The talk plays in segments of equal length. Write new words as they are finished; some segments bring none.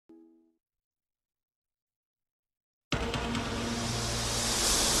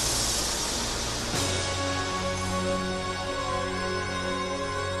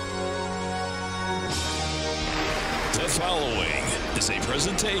is a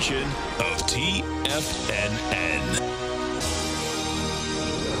presentation of TFNN.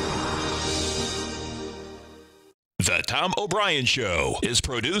 The Tom O'Brien Show is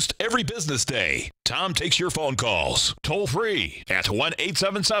produced every business day. Tom takes your phone calls toll free at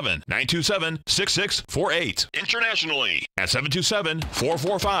 1-877-927-6648. Internationally at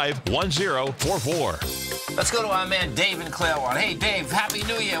 727-445-1044. Let's go to our man Dave in Clearwater. Hey, Dave, Happy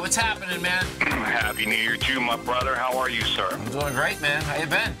New Year. What's happening, man? Happy New Year to you, my brother. How are you, sir? I'm doing great, man. How you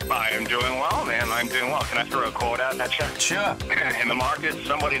been? I am doing well, man. I'm doing well. Can I throw a quote out at you? Sure. In the market,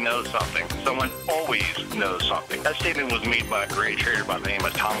 somebody knows something. Someone always knows something. That statement was made by a great trader by the name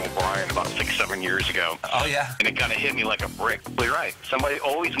of Tom O'Brien about 6-7 years ago. Oh, yeah? And it kind of hit me like a brick. Well, you're right. Somebody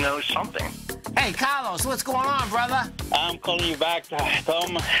always knows something. Hey, Carlos, what's going on, brother? I'm calling you back,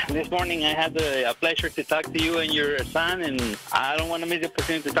 Tom. This morning I had the pleasure to talk to you and your son, and I don't want to miss the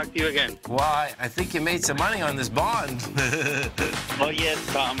opportunity to talk to you again. Well, I think you made some money on this bond. Oh, yes,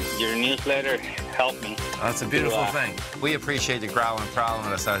 Tom. Your newsletter helped me. That's a beautiful thing. We appreciate you growling and prowling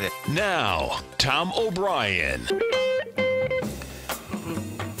with us out here. Now, Tom O'Brien.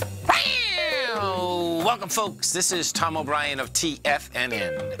 Welcome, folks. This is Tom O'Brien of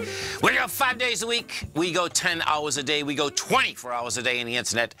TFNN. We go 5 days a week. We go 10 hours a day. We go 24 hours a day on the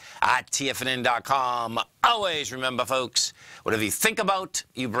internet at TFNN.com. Always remember, folks, whatever you think about,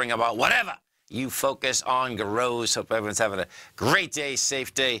 you bring about. Whatever you focus on grows. Hope everyone's having a great day,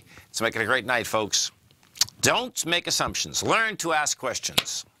 safe day. Let's make it a great night, folks. Don't make assumptions. Learn to ask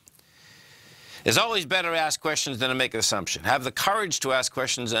questions. It's always better to ask questions than to make an assumption. Have the courage to ask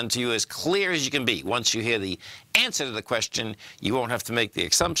questions until you're as clear as you can be. Once you hear the answer to the question, you won't have to make the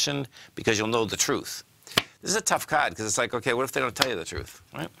assumption because you'll know the truth. This is a tough card because it's like, okay, what if they don't tell you the truth,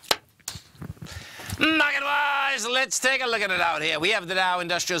 right? Market-wise, let's take a look at it out here. We have the Dow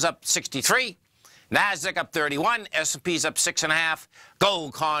Industrials up 63. NASDAQ up 31. S&P's up 6.5.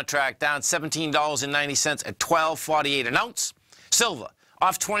 Gold contract down $17.90 at $12.48 an ounce. Silver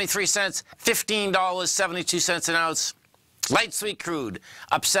off 23 cents, $15.72 an ounce. Light sweet crude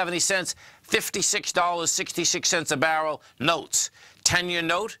up 70 cents, $56.66 a barrel. Notes, 10-year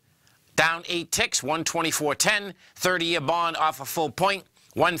note down 8 ticks, 124.10. 30-year bond off a full point,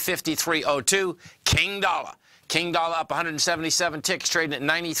 153.02. King dollar. King dollar up 177 ticks, trading at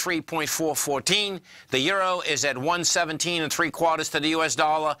 93.414. The euro is at 117 3/4 to the U.S.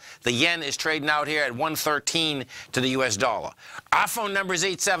 dollar. The yen is trading out here at 113 to the U.S. dollar. Our phone number is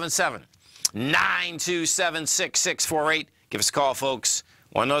 877-927-6648. Give us a call, folks.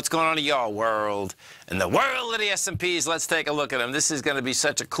 Want to know what's going on in your world. In the world of the S&Ps, let's take a look at them. This is going to be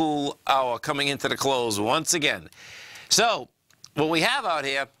such a cool hour coming into the close once again. So, what we have out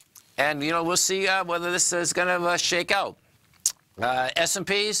here, and, you know, we'll see whether this is going to shake out.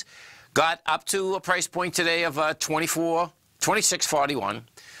 S&Ps got up to a price point today of 26.41.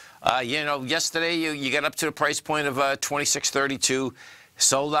 You know, yesterday you got up to a price point of 26.32.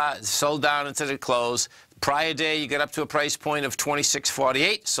 Sold down into the close. Prior day, you got up to a price point of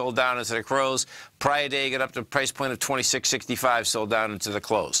 26.48, sold down into the close. Prior day, you got up to a price point of 26.65, sold down into the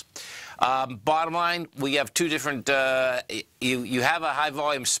close. Bottom line, we have two different, you have a high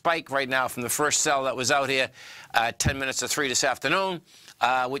volume spike right now from the first sell that was out here 10 minutes to 3 this afternoon.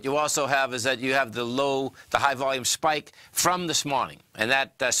 What you also have is that you have the high volume spike from this morning, and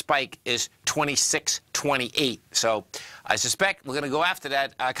that spike is 26.28. So I suspect we're going to go after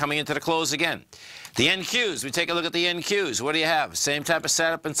that coming into the close again. The NQs, we take a look at the NQs. What do you have? Same type of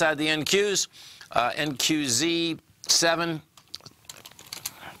setup inside the NQs. NQZ7.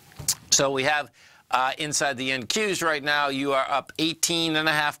 So we have inside the NQs right now, you are up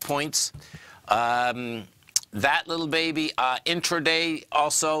 18.5 points. That little baby, intraday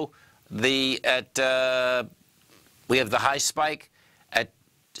also, we have the high spike at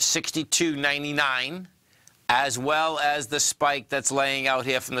 62.99, as well as the spike that's laying out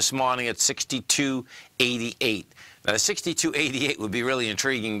here from this morning at 62.88. Now, the 62.88 would be really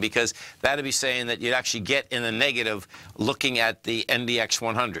intriguing because that would be saying that you'd actually get in the negative looking at the NDX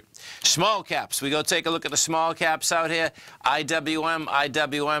 100. Small caps. We go take a look at the small caps out here.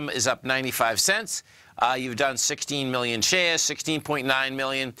 IWM is up 95 cents. You've done 16 million shares, 16.9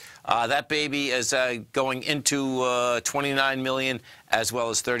 million. That baby is going into 29 million as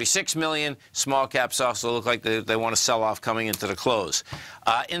well as 36 million. Small caps also look like they want to sell off coming into the close.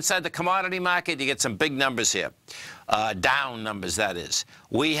 Inside the commodity market, you get some big numbers here. Down numbers, that is.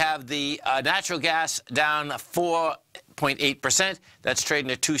 We have the natural gas down 4.8%. That's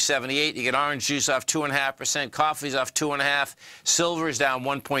trading at 278. You get orange juice off 2.5%. Coffee's off 2.5%. Silver is down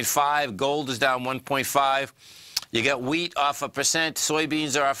 1.5%. Gold is down 1.5%. You get wheat off 1%.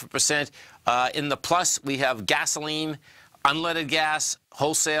 Soybeans are off 1%. In the plus, we have gasoline Unleaded gas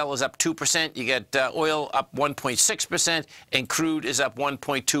wholesale is up 2%. You get oil up 1.6%, and crude is up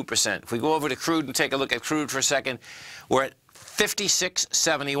 1.2%. If we go over to crude and take a look at crude for a second, we're at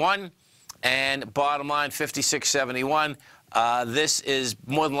 56.71, and bottom line 56.71. This is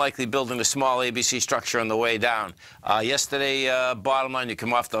more than likely building a small ABC structure on the way down. Yesterday, bottom line, you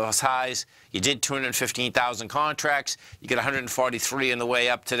come off those highs. You did 215,000 contracts. You get 143 on the way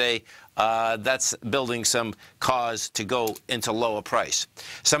up today. That's building some cause to go into lower price.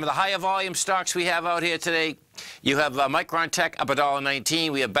 Some of the higher volume stocks we have out here today, you have Micron Tech up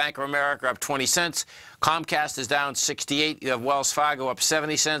 $1.19. We have Bank of America up 20 cents. Comcast is down 68. You have Wells Fargo up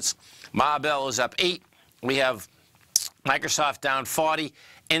 70 cents. Marvell is up 8. We have Microsoft down 40.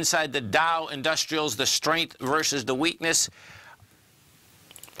 Inside the Dow Industrials, the strength versus the weakness.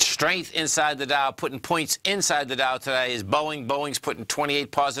 Strength inside the Dow, putting points inside the Dow today is Boeing. Boeing's putting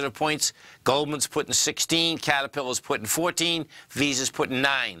 28 positive points. Goldman's putting 16. Caterpillar's putting 14. Visa's putting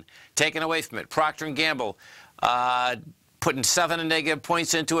 9. Taken away from it, Procter & Gamble putting 7 negative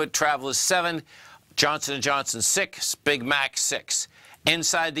points into it. Travelers 7. Johnson & Johnson 6. Big Mac 6.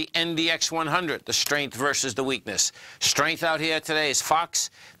 Inside the NDX 100, the strength versus the weakness. Strength out here today is Fox.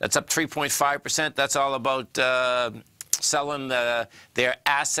 That's up 3.5%. That's all about selling their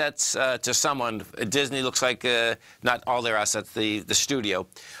assets to someone. Disney looks like, not all their assets, the studio.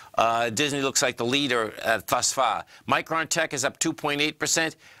 Disney looks like the leader thus far. Micron Tech is up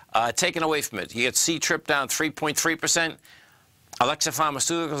 2.8%. Taken away from it, you get C-Trip down 3.3%. Alexa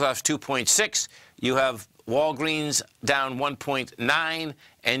Pharmaceuticals off 2.6%. You have Walgreens down 1.9%,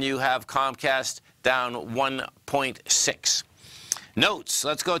 and you have Comcast down 1.6%. Notes.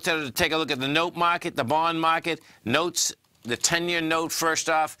 Let's go to take a look at the note market, the bond market. Notes, the 10-year note first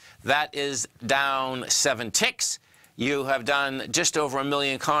off, that is down 7 ticks. You have done just over 1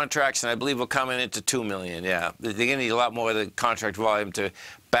 million contracts, and I believe we're coming into 2 million. Yeah, they're going to need a lot more of the contract volume to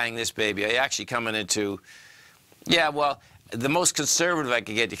bang this baby. You're actually coming into, yeah, well, the most conservative I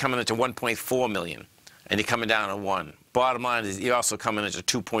could get, you're coming into 1.4 million, and you're coming down to 1. Bottom line is you're also coming into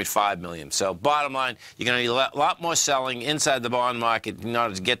 2.5 million. So bottom line, you're going to need a lot more selling inside the bond market in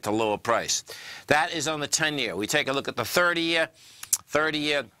order to get to lower price. That is on the 10-year. We take a look at the 30-year.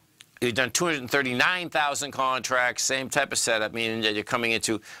 30-year, you've done 239,000 contracts, same type of setup, meaning that you're coming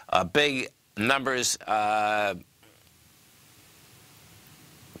into big numbers,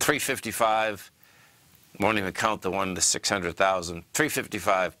 355. Won't even count the one to 600,000.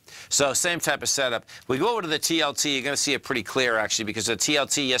 355. So same type of setup. We go over to the TLT. You're going to see it pretty clear, actually, because the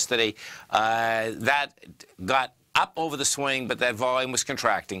TLT yesterday, that got up over the swing, but that volume was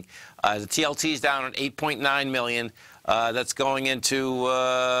contracting. The TLT is down at 8.9 million. That's going into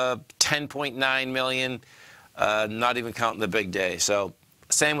 10.9 million, not even counting the big day. So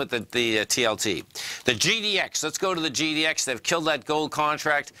same with the TLT. The GDX. Let's go to the GDX. They've killed that gold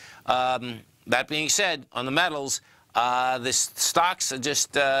contract. That being said, on the metals, the stocks are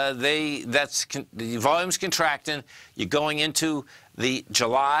just, the volume's contracting. You're going into the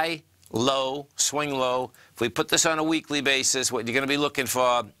July low, swing low. If we put this on a weekly basis, what you're going to be looking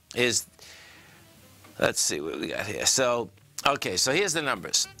for is, let's see what we got here. So, okay, so here's the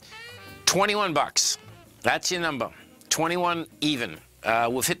numbers. 21 bucks. That's your number. 21 even.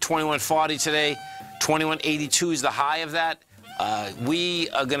 We've hit 21.40 today. 21.82 is the high of that. We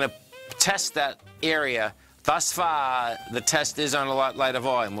are going to test that area. Thus far, the test is on a lot lighter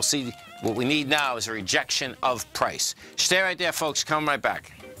volume. We'll see. What we need now is a rejection of price. Stay right there, folks. Come right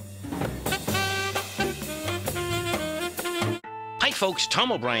back. Hi, folks.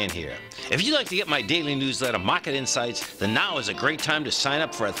 Tom O'Brien here. If you'd like to get my daily newsletter, Market Insights, then now is a great time to sign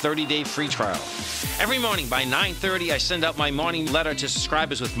up for a 30-day free trial. Every morning by 9:30, I send out my morning letter to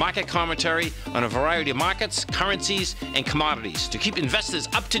subscribers with market commentary on a variety of markets, currencies, and commodities to keep investors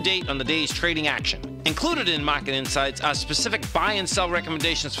up to date on the day's trading action. Included in Market Insights are specific buy and sell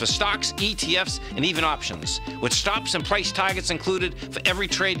recommendations for stocks, ETFs, and even options, with stops and price targets included for every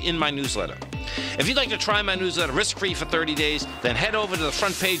trade in my newsletter. If you'd like to try my newsletter risk-free for 30 days, then head over to the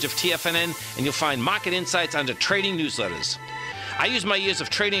front page of TFNN and you'll find Market Insights under Trading Newsletters. I use my years of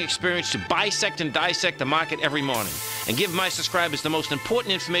trading experience to bisect and dissect the market every morning and give my subscribers the most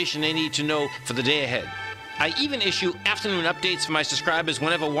important information they need to know for the day ahead. I even issue afternoon updates for my subscribers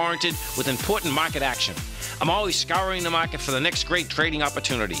whenever warranted with important market action. I'm always scouring the market for the next great trading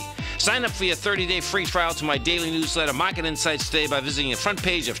opportunity. Sign up for your 30-day free trial to my daily newsletter, Market Insights, today by visiting the front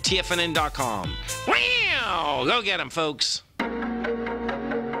page of TFNN.com. Wow! Go get them, folks.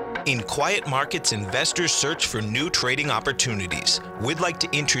 In quiet markets, investors search for new trading opportunities. We'd like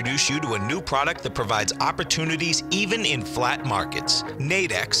to introduce you to a new product that provides opportunities even in flat markets.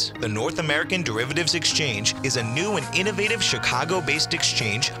 Nadex, the North American Derivatives Exchange, is a new and innovative Chicago-based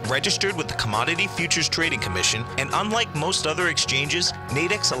exchange registered with the Commodity Futures Trading Commission, and unlike most other exchanges,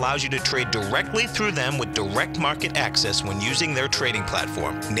 Nadex allows you to trade directly through them with direct market access when using their trading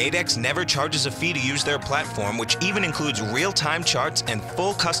platform. Nadex never charges a fee to use their platform, which even includes real-time charts and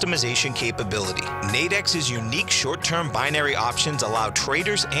full customization capability. Nadex's unique short-term binary options allow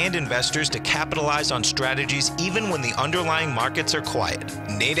traders and investors to capitalize on strategies even when the underlying markets are quiet.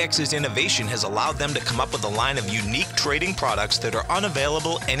 Nadex's innovation has allowed them to come up with a line of unique trading products that are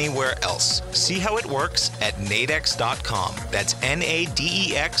unavailable anywhere else. See how it works at nadex.com. That's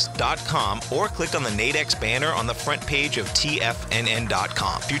NADEX.com, or click on the Nadex banner on the front page of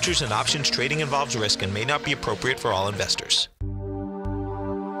TFNN.com. Futures and options trading involves risk and may not be appropriate for all investors.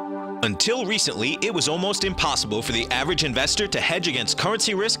 Until recently, it was almost impossible for the average investor to hedge against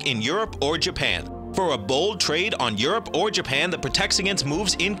currency risk in Europe or Japan. For a bold trade on Europe or Japan that protects against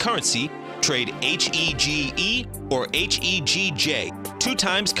moves in currency, trade HEGE or HEGJ, 2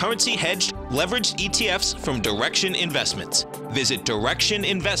 times currency hedged leveraged ETFs from Direction Investments. Visit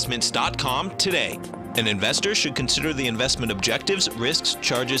directioninvestments.com today. An investor should consider the investment objectives, risks,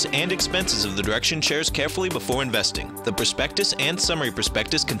 charges, and expenses of the Direction shares carefully before investing. The prospectus and summary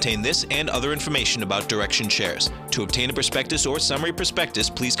prospectus contain this and other information about Direction shares. To obtain a prospectus or summary prospectus,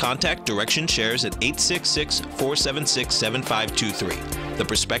 please contact Direction shares at 866-476-7523. The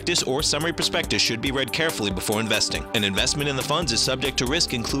prospectus or summary prospectus should be read carefully before investing. An investment in the funds is subject to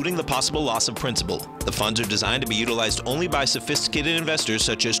risk, including the possible loss of principal. The funds are designed to be utilized only by sophisticated investors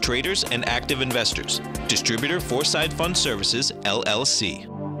such as traders and active investors. Distributor Foreside Fund Services, LLC.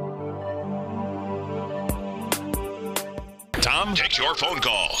 Tom takes your phone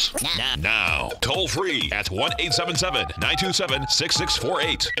calls now. Toll free at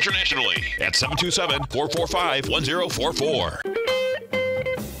 1-877-927-6648. Internationally at 727-445-1044.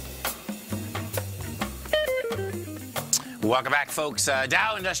 Welcome back, folks.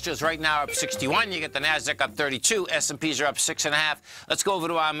 Dow Industrials right now up 61. You get the NASDAQ up 32. S&Ps are up 6.5. Let's go over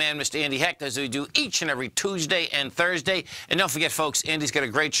to our man, Mr. Andy Hecht, as we do each and every Tuesday and Thursday. And don't forget, folks, Andy's got a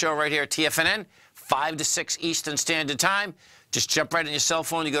great show right here at TFNN, 5 to 6 Eastern Standard Time. Just jump right on your cell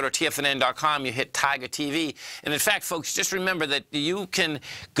phone. You go to TFNN.com. You hit Tiger TV. And in fact, folks, just remember that you can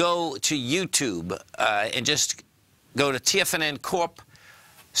go to YouTube and just go to TFNN Corp.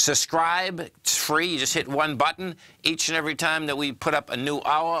 Subscribe. It's free. You just hit one button. Each and every time that we put up a new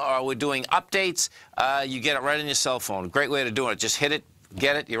hour or we're doing updates, you get it right on your cell phone. Great way to do it. Just hit it,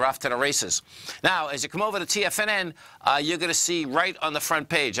 get it, you're off to the races. Now, as you come over to TFNN, you're going to see right on the front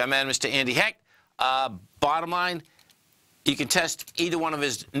page, our man, Mr. Andy Hecht. Bottom line, you can test either one of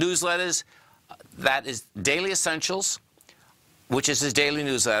his newsletters. That is Daily Essentials, which is his daily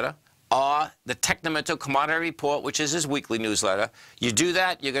newsletter, or the Technomental Commodity Report, which is his weekly newsletter. You do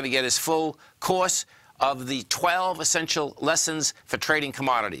that, you're going to get his full course of the 12 essential lessons for trading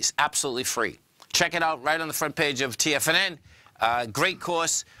commodities, absolutely free. Check it out right on the front page of TFNN. Great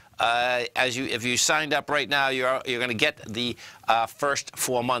course. If you signed up right now, you're going to get the first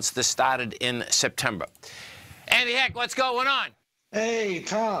 4 months. This started in September. Andy Hecht, what's going on? Hey,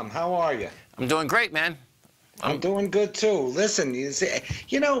 Tom, how are you? I'm doing great, man. I'm doing good, too. Listen, you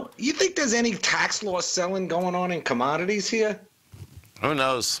think there's any tax law selling going on in commodities here? Who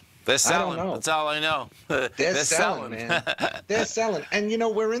knows? They're selling. I don't know. That's all I know. They're selling, man. They're selling. And,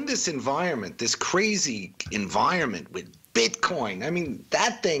 we're in this environment, this crazy environment with Bitcoin. I mean,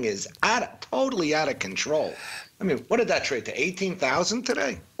 that thing is totally out of control. I mean, what did that trade to, 18,000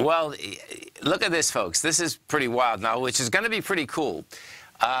 today? Well, look at this, folks. This is pretty wild now, which is going to be pretty cool.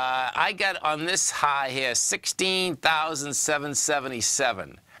 I got on this high here,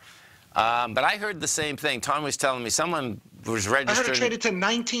 16,777. But I heard the same thing. Tom was telling me someone was registered. I heard it traded to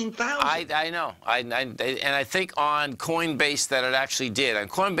 19,000. I know. And I think on Coinbase that it actually did. On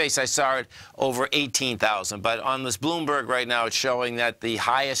Coinbase, I saw it over 18,000. But on this Bloomberg right now, it's showing that the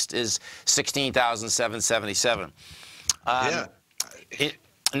highest is 16,777. Yeah.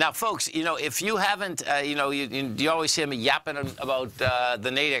 Now, folks, if you haven't, you always hear me yapping about the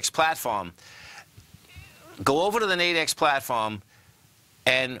Nadex platform. Go over to the Nadex platform,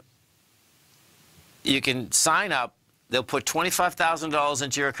 and you can sign up. They'll put $25,000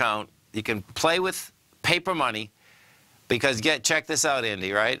 into your account. You can play with paper money because, check this out,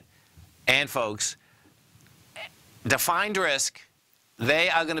 Andy, right? And, folks, defined risk, they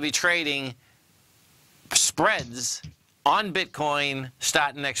are going to be trading spreads on Bitcoin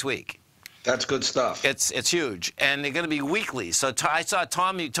starting next week. That's good stuff. It's huge, and they're going to be weekly. So I saw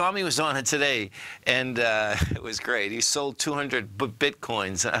Tommy. Tommy was on it today, and it was great. He sold 200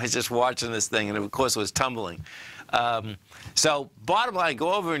 Bitcoins. I was just watching this thing, and of course it was tumbling. So bottom line,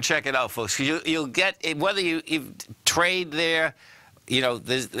 go over and check it out, folks. You'll get, whether you trade there, you know,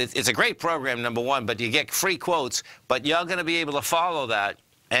 it's a great program, number one, but you get free quotes, but you're going to be able to follow that.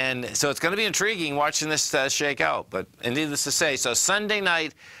 And so it's going to be intriguing watching this shake out. But needless to say, so Sunday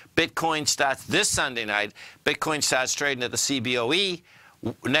night, Bitcoin starts this Sunday night. Bitcoin starts trading at the CBOE.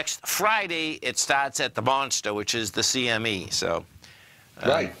 Next Friday, it starts at the Monster, which is the CME. So,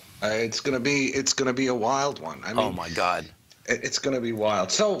 right, it's gonna be a wild one. I mean, oh my God. It's going to be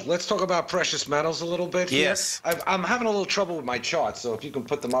wild. So let's talk about precious metals a little bit here. Yes. I'm having a little trouble with my charts, so if you can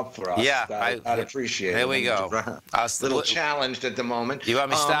put them up for us, yeah, I'd appreciate it. There we go. A little challenged at the moment. You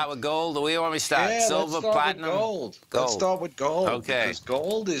want me to start with gold, or where do you want me to start? Yeah, Silver, let's start platinum? With gold. Let's start with gold. Okay. Because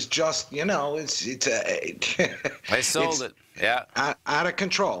gold is just, you know, it's I sold it. Yeah. Out of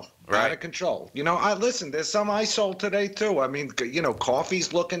control. Right. Out of control. You know, listen, there's some I sold today, too. I mean, you know,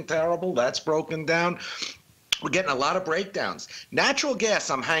 coffee's looking terrible. That's broken down. We're getting a lot of breakdowns. Natural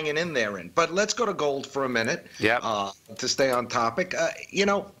gas, I'm hanging in there in. But let's go to gold for a minute. Yeah. To stay on topic. You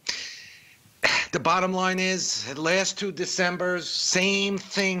know, the bottom line is, the last 2 Decembers, same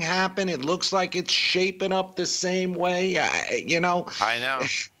thing happened. It looks like it's shaping up the same way. You know. I know.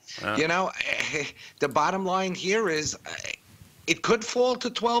 Yeah. You know, the bottom line here is, it could fall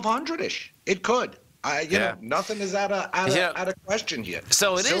to 1,200-ish. It could. You know, nothing is out of question here.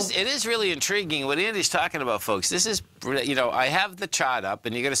 So it is really intriguing what Andy's talking about, folks. This is, you know, I have the chart up,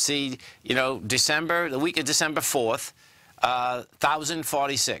 and you're going to see, you know, the week of December 4th,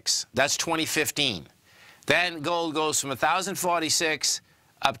 1,046. That's 2015. Then gold goes from 1,046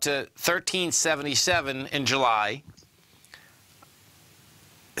 up to 1,377 in July.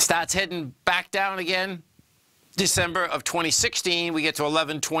 Starts heading back down again. December of 2016, we get to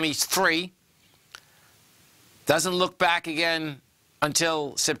 1123. Doesn't look back again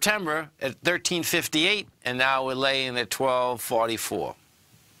until September at 1358, and now we're laying at 1244.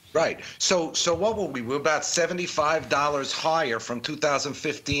 Right. So what were we? We're about $75 higher from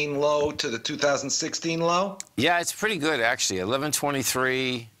 2015 low to the 2016 low? Yeah, it's pretty good, actually.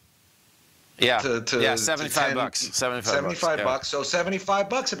 1123. Yeah, yeah, 75 bucks. 75 bucks. So 75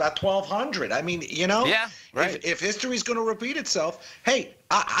 bucks, about 1,200. I mean, you know, yeah, right. If history's going to repeat itself, hey,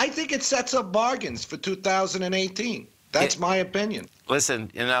 I think it sets up bargains for 2018. That's my opinion. Listen,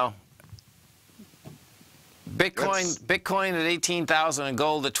 you know, Bitcoin at 18,000 and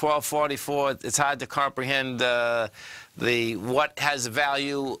gold at 1244. It's hard to comprehend what has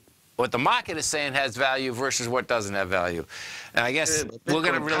value, what the market is saying has value versus what doesn't have value. And I guess we're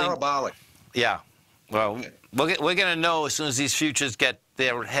going to really parabolic. Yeah. Well, we're going to know as soon as these futures get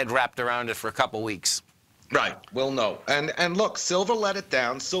their head wrapped around it for a couple weeks. Right. We'll know. And look, silver let it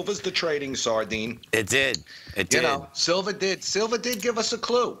down. Silver's the trading sardine. It did. It did. You know, silver did give us a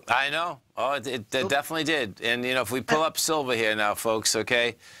clue. I know. Oh, it definitely did. And, you know, if we pull up silver here now, folks,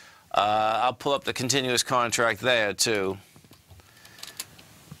 okay, I'll pull up the continuous contract there, too.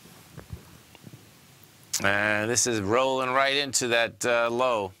 And this is rolling right into that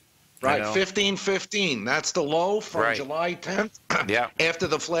low. Right, you know? 15.15. That's the low from July 10th. Yeah. After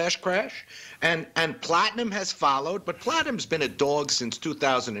the flash crash, and platinum has followed, but platinum's been a dog since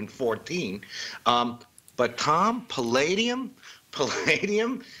 2014. But Tom, palladium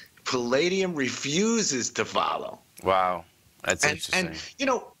refuses to follow. Wow, that's interesting. And you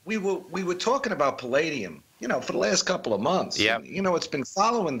know, we were talking about palladium, you know, for the last couple of months. Yeah. You know, it's been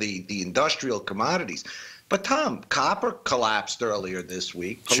following the industrial commodities. But, Tom, copper collapsed earlier this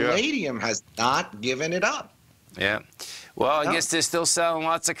week. Palladium has not given it up. Yeah. Well, I guess they're still selling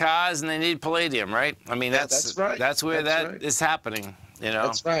lots of cars, and they need palladium, right? I mean, that's right. That's where that is happening, you know?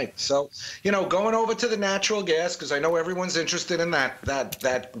 That's right. So, you know, going over to the natural gas, because I know everyone's interested in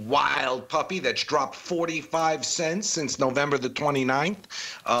that wild puppy that's dropped 45 cents since November the 29th.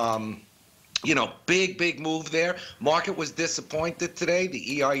 You know, big move there. Market was disappointed today.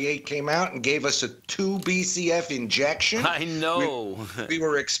 The EIA came out and gave us a 2 BCF injection. I know. We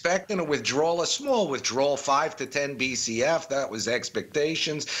were expecting a withdrawal, a small withdrawal, 5 to 10 BCF. That was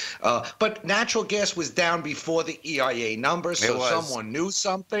expectations. But natural gas was down before the EIA numbers, so someone knew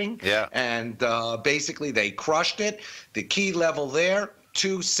something. Yeah. And basically they crushed it. The key level there,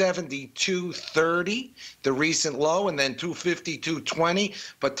 272.30, the recent low, and then 252.20.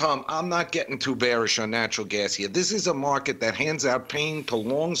 But Tom, I'm not getting too bearish on natural gas here. This is a market that hands out pain to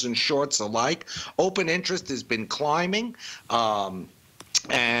longs and shorts alike. Open interest has been climbing.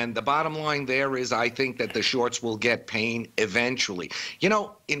 And the bottom line there is I think that the shorts will get pain eventually. You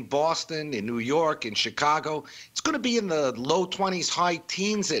know, in Boston, in New York, in Chicago, it's going to be in the low 20s, high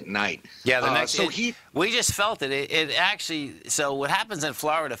teens at night. Yeah, the next. We just felt it. It actually. So what happens in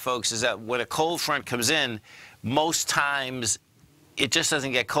Florida, folks, is that when a cold front comes in, most times it just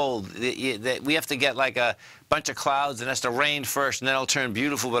doesn't get cold. We have to get like a bunch of clouds and it has to rain first, and then it'll turn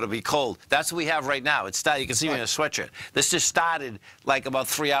beautiful, but it'll be cold. That's what we have right now. It's started. You can see me in a sweatshirt. This just started like about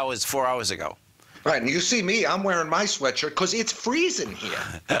 4 hours ago. Right, and you see me, I'm wearing my sweatshirt because it's freezing here.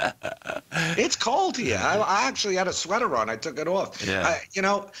 It's cold here. I actually had a sweater on. I took it off. Yeah. You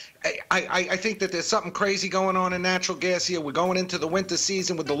know, I think that there's something crazy going on in natural gas here. We're going into the winter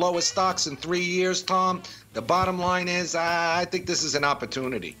season with the lowest stocks in 3 years, Tom. The bottom line is I think this is an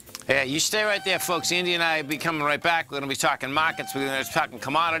opportunity. Yeah, you stay right there, folks. Andy and I will be coming right back. We're going to be talking markets. We're going to be talking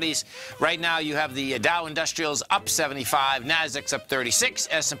commodities. Right now, you have the Dow Industrials up 75, Nasdaq's up 36,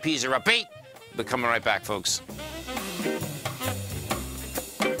 S&Ps are up 8. We're coming right back, folks.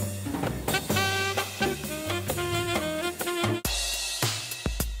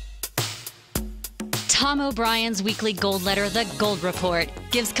 Tom O'Brien's weekly gold letter, The Gold Report,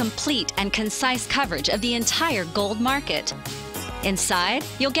 gives complete and concise coverage of the entire gold market. Inside,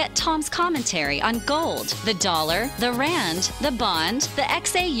 you'll get Tom's commentary on gold, the dollar, the rand, the bond, the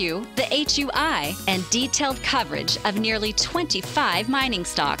XAU, the HUI, and detailed coverage of nearly 25 mining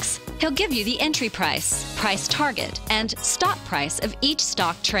stocks. He'll give you the entry price, price target, and stop price of each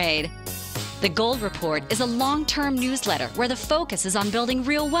stock trade. The Gold Report is a long-term newsletter where the focus is on building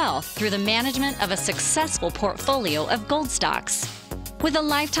real wealth through the management of a successful portfolio of gold stocks. With a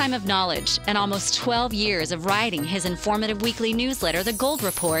lifetime of knowledge and almost 12 years of writing his informative weekly newsletter, The Gold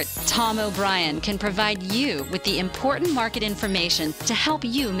Report, Tom O'Brien can provide you with the important market information to help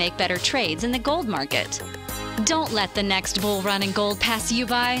you make better trades in the gold market. Don't let the next bull run in gold pass you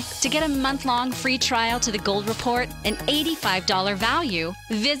by. To get a month-long free trial to The Gold Report, an $85 value,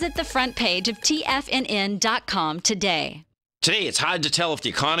 visit the front page of TFNN.com today. Today, it's hard to tell if the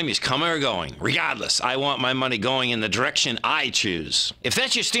economy is coming or going. Regardless, I want my money going in the direction I choose. If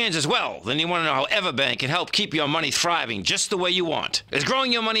that's your stance as well, then you want to know how Everbank can help keep your money thriving just the way you want. Is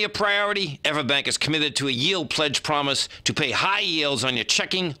growing your money a priority? Everbank is committed to a yield pledge promise to pay high yields on your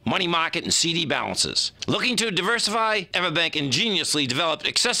checking, money market, and CD balances. Looking to diversify? Everbank ingeniously developed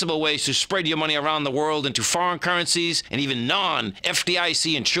accessible ways to spread your money around the world into foreign currencies and even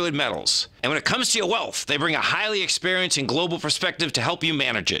non-FDIC insured metals. And when it comes to your wealth, they bring a highly experienced and global perspective to help you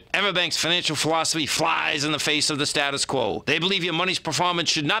manage it. Everbank's financial philosophy flies in the face of the status quo. They believe your money's performance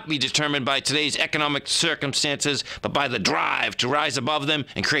should not be determined by today's economic circumstances, but by the drive to rise above them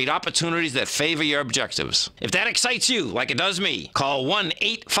and create opportunities that favor your objectives. If that excites you, like it does me, call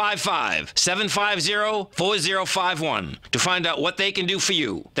 1-855-750-4051 to find out what they can do for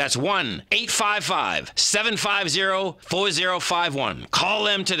you. That's 1-855-750-4051. Call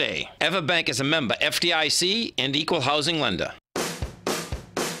them today. Everbank is a member FDIC and equal housing lender.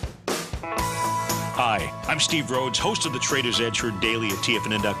 Hi, I'm Steve Rhodes, host of the Trader's Edge Heard Daily at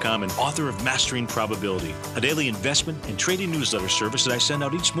TFNN.com and author of Mastering Probability, a daily investment and trading newsletter service that I send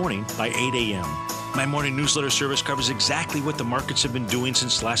out each morning by 8 a.m. My morning newsletter service covers exactly what the markets have been doing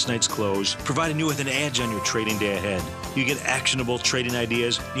since last night's close, providing you with an edge on your trading day ahead. You get actionable trading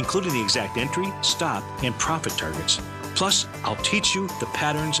ideas, including the exact entry, stop, and profit targets. Plus, I'll teach you the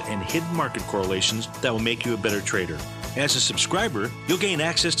patterns and hidden market correlations that will make you a better trader. As a subscriber, you'll gain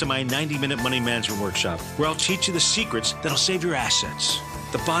access to my 90-minute money management workshop, where I'll teach you the secrets that'll save your assets.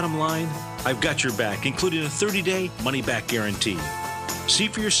 The bottom line, I've got your back, including a 30-day money-back guarantee. See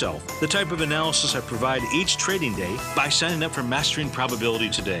for yourself the type of analysis I provide each trading day by signing up for Mastering Probability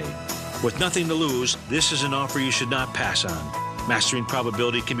today. With nothing to lose, this is an offer you should not pass on. Mastering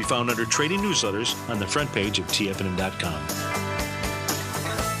Probability can be found under Trading Newsletters on the front page of TFNN.com.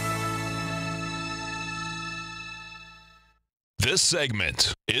 This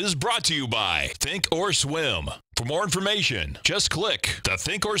segment is brought to you by Think or Swim. For more information, just click the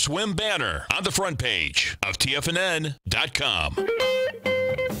Think or Swim banner on the front page of TFNN.com.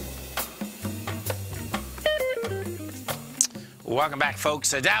 Welcome back,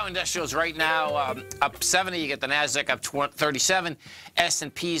 folks. Dow Industrials right now up 70. You get the Nasdaq up 37.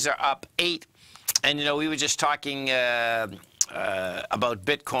 S&Ps are up 8. And, you know, we were just talking about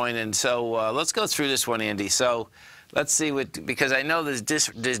Bitcoin. And so let's go through this one, Andy. So let's see what, because I know there's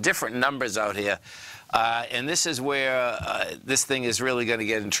different numbers out here. And this is where this thing is really going to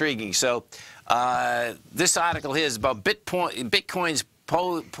get intriguing. So this article here is about Bitcoin's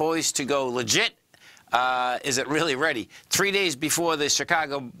poised to go legit. Is it really ready? 3 days before the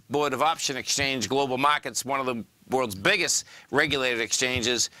Chicago Board of Option Exchange Global Markets, one of the world's biggest regulated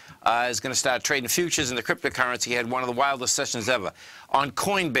exchanges, is going to start trading futures in the cryptocurrency. He had one of the wildest sessions ever. On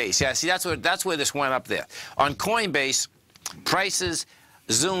Coinbase, yeah, see, that's where this went up there. On Coinbase, prices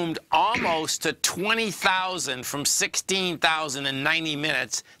zoomed almost to 20,000 from 16,000 in 90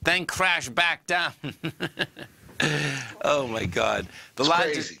 minutes, then crashed back down. Oh my God! The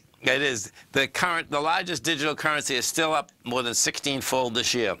largest, crazy. It is. The largest digital currency is still up more than 16-fold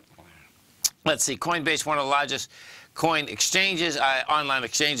this year. Let's see. Coinbase, one of the largest coin exchanges, online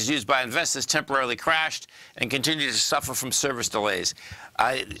exchanges used by investors, temporarily crashed and continues to suffer from service delays.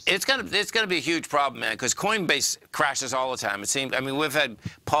 It's gonna be a huge problem, man, because Coinbase crashes all the time. It seems. I mean, we've had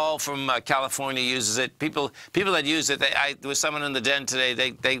Paul from California uses it. People that use it. There was someone in the den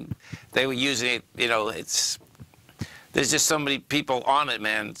today. They were using it. You know, there's just so many people on it,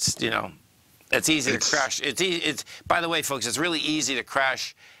 man. It's, you know, it's easy to crash. It's by the way, folks, it's really easy to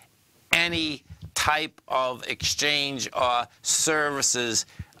crash any type of exchange or services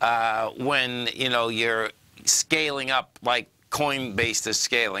when, you know, you're scaling up like Coinbase is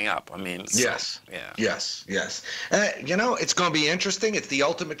scaling up. I mean, yes, yeah, yes. You know, it's going to be interesting. It's the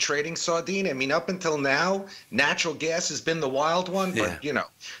ultimate trading sardine. I mean, up until now, natural gas has been the wild one, but you know,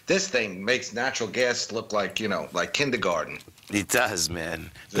 this thing makes natural gas look like, you know, like kindergarten. It does,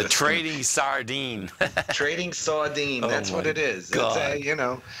 man. The trading sardine. Trading sardine. That's what it is. God. It's, you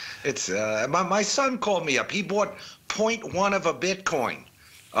know, it's my son called me up. He bought 0.1 of a Bitcoin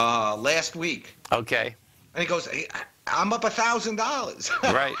last week. Okay. And he goes, hey, I'm up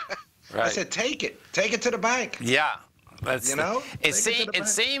 $1,000. Right. I said, take it to the bank. Yeah. That's, you know, it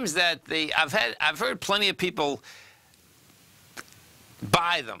seems that I've heard plenty of people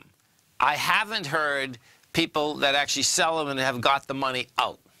buy them. I haven't heard people that actually sell them and have got the money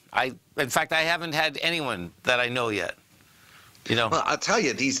out. In fact, I haven't had anyone that I know yet. You know. Well, I'll tell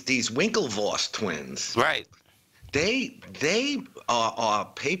you, these Winklevoss twins. Right. They are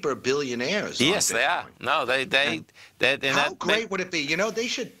paper billionaires. Yes, they are. No, how great would it be? You know, they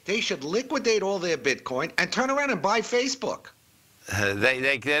should liquidate all their Bitcoin and turn around and buy Facebook.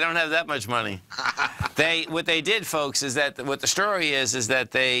 They don't have that much money. What they did, folks, is that what the story is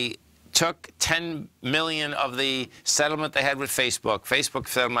that they took 10 million of the settlement they had with Facebook. Facebook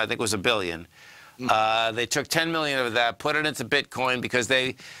settlement, I think, was $1 billion. They took 10 million of that, put it into Bitcoin because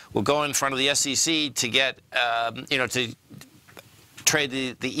they will go in front of the SEC to get, you know, to trade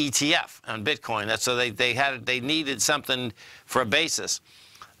the ETF on Bitcoin. That's so they needed something for a basis,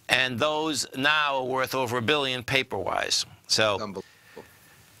 and those now are worth over $1 billion paper-wise. So,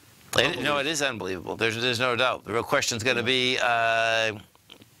 no, it is unbelievable. There's no doubt. The real question is going to be,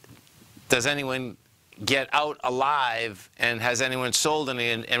 does anyone get out alive, and has anyone sold any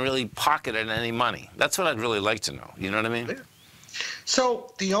and really pocketed any money? That's what I'd really like to know. You know what I mean?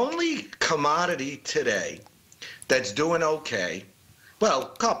 So the only commodity today that's doing okay, well,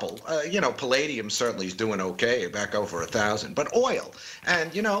 couple, you know, palladium certainly is doing okay, back over 1,000, but oil.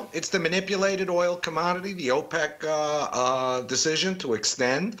 And, you know, it's the manipulated oil commodity, the OPEC decision to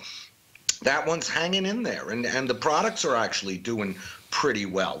extend. That one's hanging in there, and the products are actually doing pretty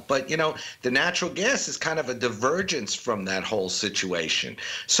well. But, you know, the natural gas is kind of a divergence from that whole situation.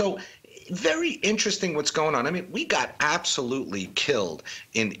 So very interesting what's going on. I mean, we got absolutely killed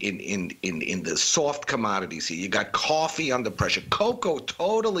in the soft commodities here. You got coffee under pressure. Cocoa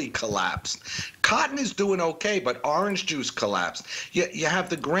totally collapsed. Cotton is doing okay, but orange juice collapsed. You have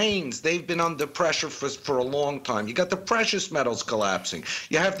the grains. They've been under pressure for a long time. You got the precious metals collapsing.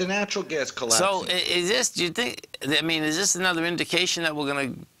 You have the natural gas collapsing. So is this, do you think, I mean, is this another indication that we're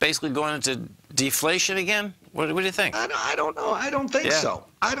going to basically go into deflation again? What do you think? I don't know. I don't think so.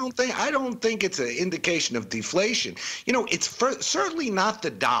 I don't think it's an indication of deflation. You know, it's certainly not the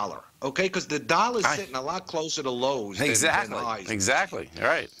dollar, okay? Because the dollar's sitting a lot closer to lows than highs. Exactly. All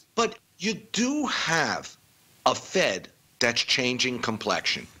right. But you do have a Fed that's changing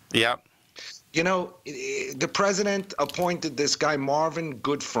complexion. Yep. You know, the president appointed this guy Marvin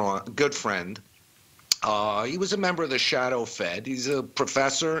Goodfriend. He was a member of the Shadow Fed. He's a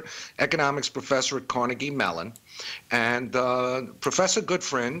professor, economics professor at Carnegie Mellon. And Professor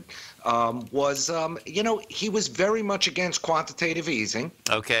Goodfriend was, you know, he was very much against quantitative easing.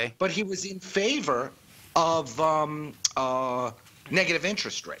 Okay. But he was in favor of negative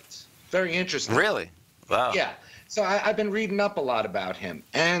interest rates. Very interesting. Really? Wow. Yeah. So I've been reading up a lot about him.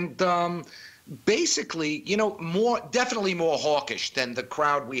 And basically, you know, definitely more hawkish than the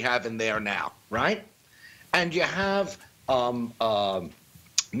crowd we have in there now, right? And you have Mr.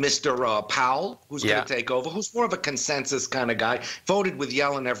 Powell, who's going to take over, who's more of a consensus kind of guy, voted with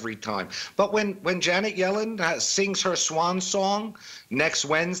Yellen every time. But when Janet Yellen sings her swan song next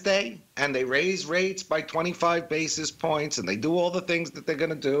Wednesday and they raise rates by 25 basis points and they do all the things that they're going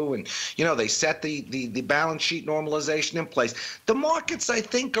to do, and they set the balance sheet normalization in place, the markets, I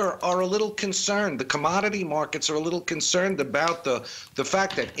think, are a little concerned. The commodity markets are a little concerned about the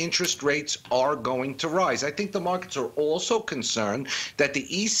fact that interest rates are going to rise. I think the markets are also concerned that the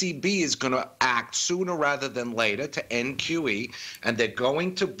ECB is going to act sooner rather than later to end QE, and they're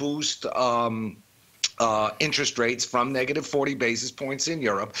going to boost interest rates from negative 40 basis points in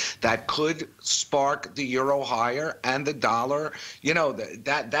Europe. That could spark the euro higher and the dollar,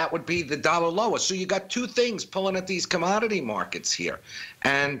 that would be the dollar lower. So you got two things pulling at these commodity markets here.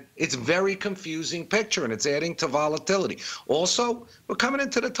 And it's a very confusing picture, and it's adding to volatility. Also, we're coming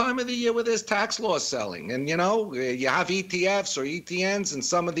into the time of the year where there's tax loss selling. And, you have ETFs or ETNs and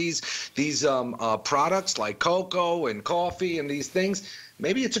some of these products like cocoa and coffee and these things.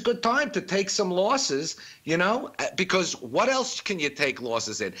 Maybe it's a good time to take some losses, because what else can you take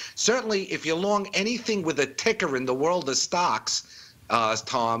losses in? Certainly, if you're long anything with a ticker in the world of stocks,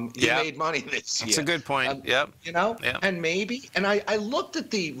 Tom, you made money this year. That's a good point. And maybe, and I looked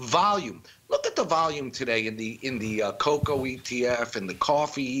at the volume. Look at the volume today in the cocoa ETF and the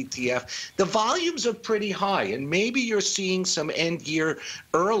coffee ETF. The volumes are pretty high, and maybe you're seeing some end-year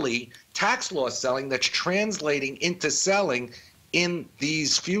early tax loss selling that's translating into selling in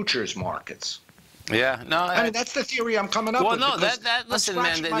these futures markets. Yeah, no, I mean that's the theory I'm coming up with. Well, no, listen,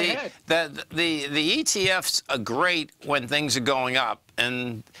 man, the ETFs are great when things are going up,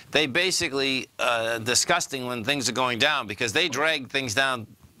 and they basically disgusting when things are going down because they drag things down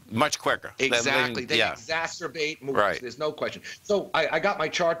much quicker. Exactly. They exacerbate moves. Right. There's no question. So I got my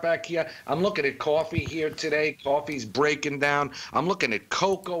chart back here. I'm looking at coffee here today. Coffee's breaking down. I'm looking at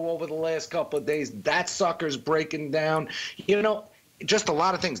cocoa over the last couple of days. That sucker's breaking down. Just a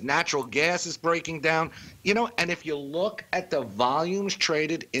lot of things. Natural gas is breaking down. And if you look at the volumes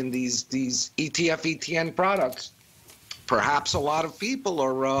traded in these ETF, ETN products, perhaps a lot of people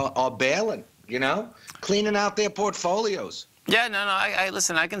are bailing, cleaning out their portfolios. Yeah, no, I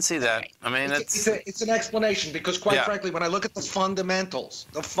listen, I can see that. I mean, it's an explanation because, quite frankly, when I look at the fundamentals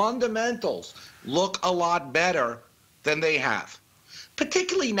look a lot better than they have,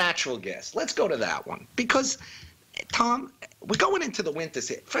 particularly natural gas. Let's go to that one because, Tom, we're going into the winter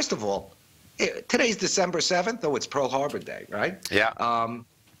season. First of all, today's December 7th, though it's Pearl Harbor Day, right? Yeah.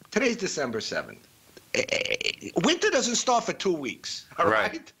 Today's December 7th. Winter doesn't start for 2 weeks, all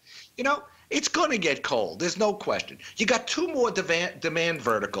right? It's going to get cold. There's no question. You got two more demand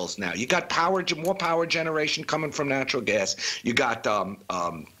verticals now. You got more power generation coming from natural gas. You got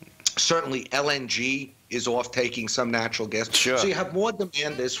certainly LNG is off taking some natural gas. Sure. So you have more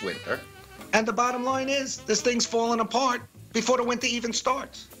demand this winter. And the bottom line is this thing's falling apart before the winter even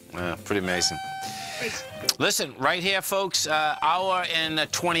starts. Yeah, pretty amazing. Listen, right here, folks, hour and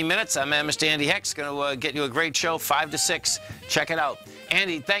 20 minutes. I'm Mr. Andy Hex. Going to get you a great show, 5 to 6. Check it out.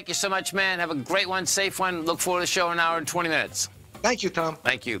 Andy, thank you so much, man. Have a great one, safe one. Look forward to the show in an hour and 20 minutes. Thank you, Tom.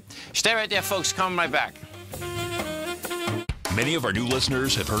 Thank you. Stay right there, folks. Coming right back. Many of our new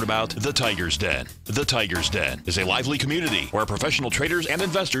listeners have heard about The Tiger's Den. The Tiger's Den is a lively community where professional traders and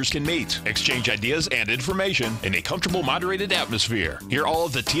investors can meet, exchange ideas and information in a comfortable, moderated atmosphere. Hear all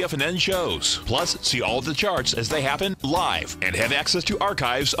of the TFNN shows, plus see all of the charts as they happen live and have access to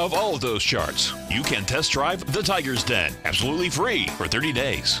archives of all of those charts. You can test drive The Tiger's Den absolutely free for 30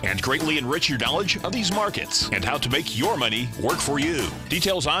 days and greatly enrich your knowledge of these markets and how to make your money work for you.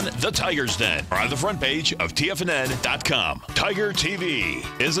 Details on The Tiger's Den are on the front page of TFNN.com. Tiger TV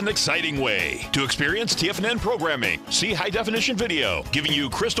is an exciting way to experience TFNN programming. See high-definition video, giving you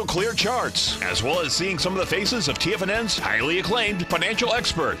crystal clear charts, as well as seeing some of the faces of TFNN's highly acclaimed financial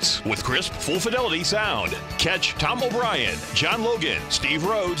experts with crisp, full-fidelity sound. Catch Tom O'Brien, John Logan, Steve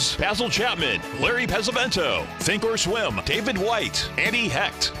Rhodes, Basil Chapman, Larry Pesavento, Think or Swim, David White, Andy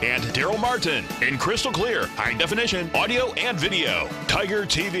Hecht, and Daryl Martin in crystal clear, high-definition audio and video. Tiger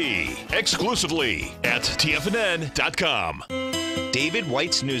TV, exclusively at TFNN.com. David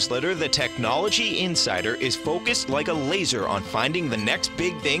White's newsletter, The Technology Insider, is focused like a laser on finding the next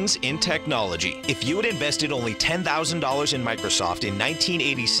big things in technology. If you had invested only $10,000 in Microsoft in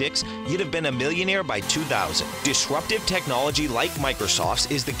 1986, you'd have been a millionaire by 2000. Disruptive technology like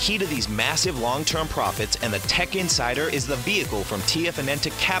Microsoft's is the key to these massive long-term profits, and the Tech Insider is the vehicle from TFNN to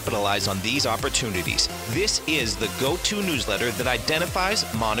capitalize on these opportunities. This is the go-to newsletter that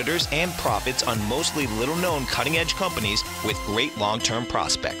identifies, monitors, and profits on mostly little-known cutting-edge companies with great long-term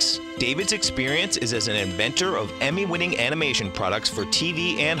prospects. David's experience is as an inventor of Emmy-winning animation products for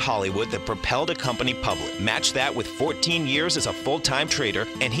TV and Hollywood that propelled a company public. Match that with 14 years as a full-time trader,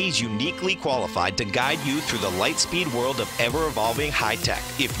 and he's uniquely qualified to guide you through the light-speed world of ever-evolving high-tech.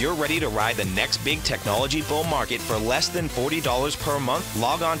 If you're ready to ride the next big technology bull market for less than $40 per month,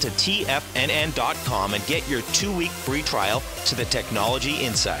 log on to TFNN.com and get your 2-week free trial to the Technology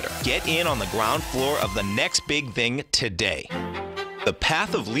Insider. Get in on the ground floor of the next big thing today. The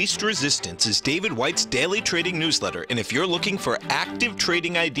Path of Least Resistance is David White's daily trading newsletter, and if you're looking for active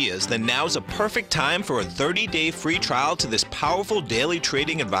trading ideas, then now's a perfect time for a 30-day free trial to this powerful daily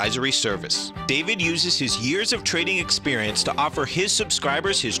trading advisory service. David uses his years of trading experience to offer his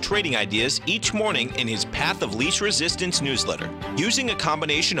subscribers his trading ideas each morning in his Path of Least Resistance newsletter. Using a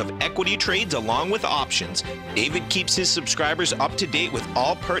combination of equity trades along with options, David keeps his subscribers up to date with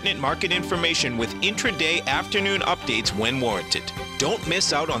all pertinent market information with intraday afternoon updates when warranted. Don't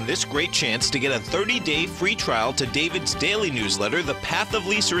miss out on this great chance to get a 30-day free trial to David's daily newsletter, The Path of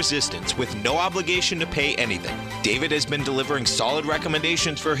Least Resistance, with no obligation to pay anything. David has been delivering solid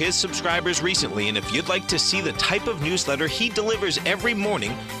recommendations for his subscribers recently, and if you'd like to see the type of newsletter he delivers every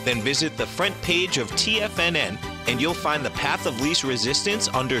morning, then visit the front page of TFNN and you'll find the Path of Least Resistance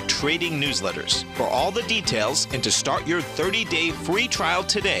under Trading Newsletters. For all the details and to start your 30-day free trial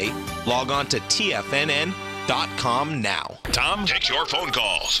today, log on to TFNN.com now. Tom takes your phone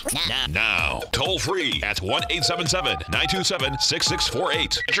calls now. Toll free at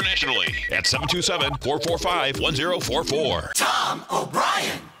 1-877-927-6648. Internationally at 727-445-1044. Tom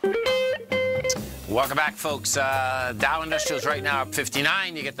O'Brien. Welcome back, folks. Dow Industrials right now up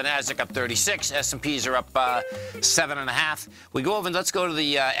 59. You get the Nasdaq up 36. S&Ps are up 7.5. We go over and let's go to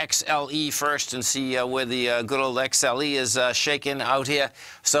the XLE first and see where the good old XLE is shaking out here.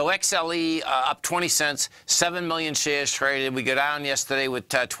 So XLE up 20 cents, 7 million shares traded. We go down yesterday with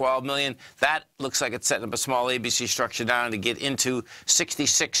 12 million. That looks like it's setting up a small ABC structure down to get into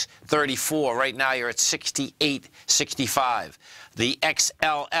 66.34. Right now you're at 68.65. The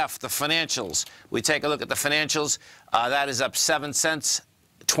XLF, the financials, we take a look at the financials. That is up 7 cents,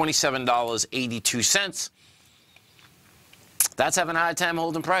 $27.82. That's having a hard time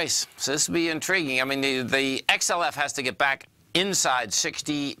holding price. So this will be intriguing. I mean, the XLF has to get back inside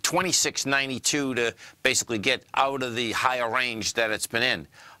 26.92 to basically get out of the higher range that it's been in.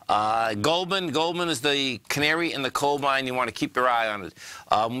 Goldman is the canary in the coal mine. You want to keep your eye on it.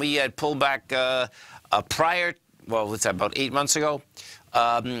 We had pulled back prior. Well, what's that, about 8 months ago?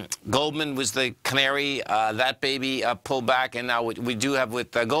 Goldman was the canary. That baby pulled back, and now what we do have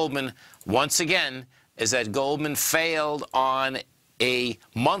with Goldman, once again, is that Goldman failed on a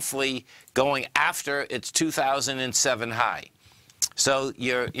monthly going after its 2007 high. So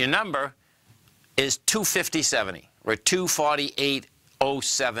your number is 250.70. We're at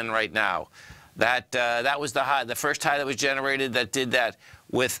 248.07 right now. That was the high, the first high that was generated that did that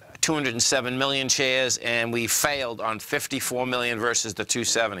with 207 million shares, and we failed on 54 million versus the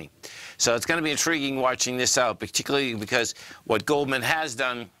 270. So it's going to be intriguing watching this out, particularly because what Goldman has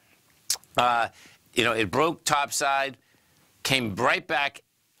done, you know, it broke topside, came right back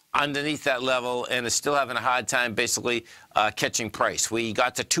underneath that level, and is still having a hard time basically catching price. We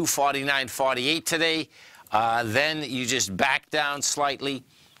got to 249.48 today. Then you just back down slightly.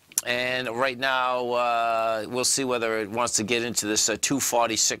 And right now, we'll see whether it wants to get into this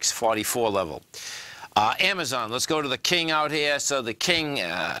 246.44 level. Amazon, let's go to the king out here. So the king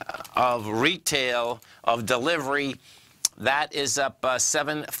of retail, of delivery, that is up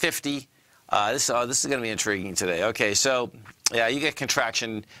 750. This is going to be intriguing today. Okay, so yeah, you get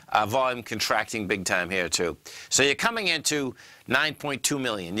contraction, volume contracting big time here too. So you're coming into 9.2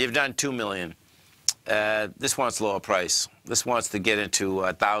 million. You've done 2 million. This wants lower price. This wants to get into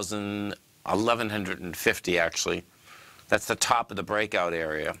 1,150 actually. That's the top of the breakout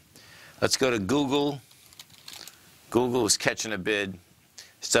area. Let's go to Google. Google is catching a bid.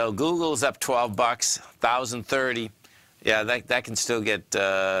 So Google's up 12 bucks, 1,030. Yeah, that can still get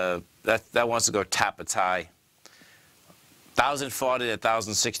that wants to go tap its high. 1,040 to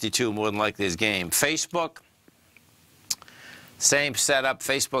 1,062 more than likely is game. Facebook. Same setup.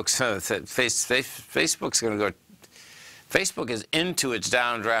 Facebook's going to go. Facebook is into its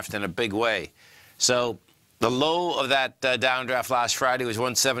downdraft in a big way. So the low of that downdraft last Friday was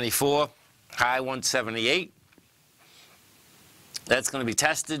 174, high 178. That's going to be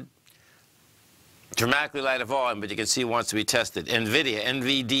tested. Dramatically lighter volume, but you can see it wants to be tested.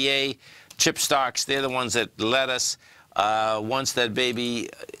 NVDA, chip stocks, they're the ones that let us. Once that baby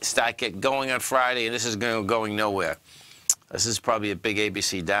get going on Friday, and this is going nowhere. This is probably a big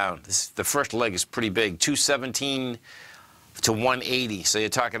ABC down. The first leg is pretty big. 217, to 180. So you're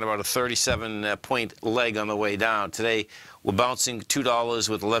talking about a 37-point leg on the way down. Today, we're bouncing $2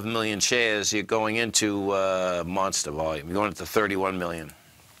 with 11 million shares. You're going into monster volume. You're going into 31 million.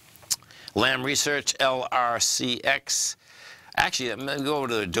 Lam Research, LRCX. Actually, I'm going to go over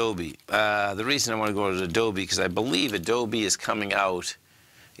to Adobe. The reason I want to go to Adobe, because I believe Adobe is coming out.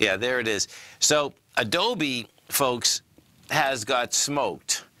 Yeah, there it is. So Adobe, folks, has got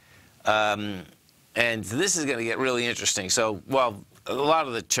smoked. And this is going to get really interesting. So, well, a lot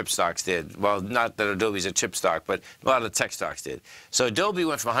of the chip stocks did. Well, not that Adobe's a chip stock, but a lot of the tech stocks did. So Adobe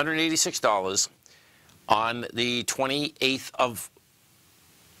went from $186 on the 28th of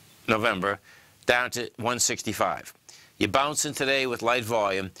November down to $165. You're bouncing today with light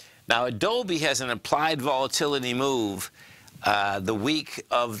volume. Now, Adobe has an implied volatility move the week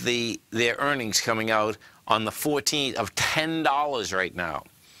of their earnings coming out on the 14th of $10 right now.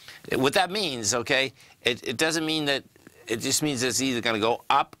 What that means, okay, it doesn't mean that, it just means it's either going to go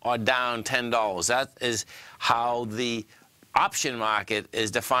up or down $10. That is how the option market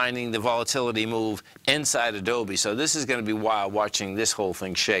is defining the volatility move inside Adobe. So this is going to be wild watching this whole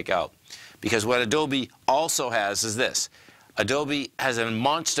thing shake out. Because what Adobe also has is this. Adobe has a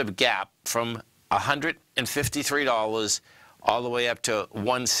monster gap from $153 all the way up to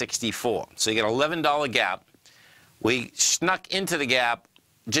 $164. So you get an $11 gap. We snuck into the gap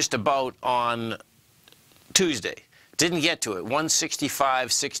just about on Tuesday. Didn't get to it.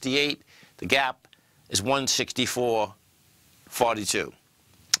 165.68. The gap is 164.42.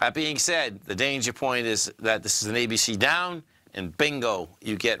 That being said, the danger point is that this is an ABC down, and bingo,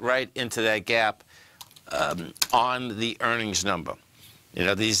 you get right into that gap on the earnings number. You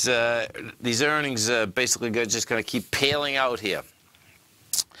know, these earnings basically just going to keep paling out here.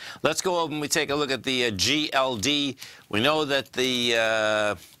 Let's go over and we take a look at the GLD. We know that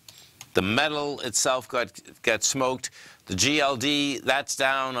the metal itself got smoked. The GLD, that's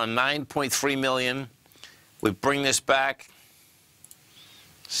down on 9.3 million. We bring this back.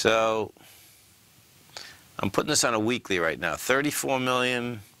 So I'm putting this on a weekly right now. 34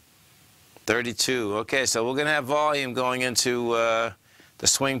 million, 32. Okay, so we're going to have volume going into the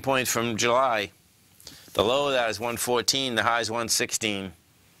swing point from July. The low of that is 114. The high is 116.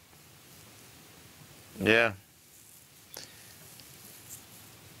 Yeah.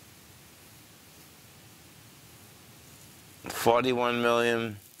 $41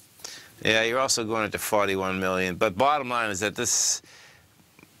 million. Yeah, you're also going into $41 million. But bottom line is that this,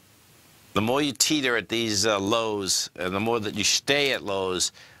 the more you teeter at these lows, and the more that you stay at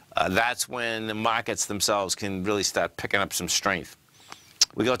lows, that's when the markets themselves can really start picking up some strength.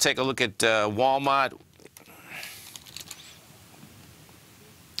 We go take a look at Walmart.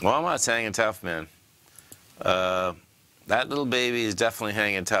 Walmart's hanging tough, man. That little baby is definitely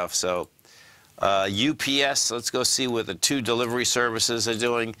hanging tough. So UPS, let's go see what the two delivery services are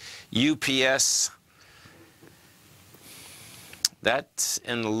doing. UPS, that's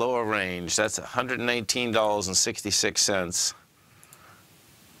in the lower range. That's $119.66.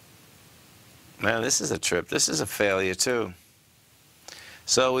 Man, this is a trip. This is a failure, too.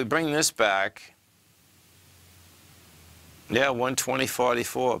 So we bring this back. Yeah,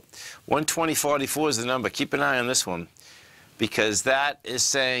 120.44. 120.44 is the number. Keep an eye on this one, because that is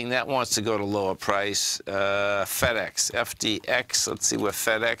saying that wants to go to lower price. FedEx, FDX. Let's see where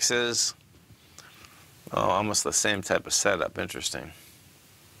FedEx is. Oh, almost the same type of setup. Interesting.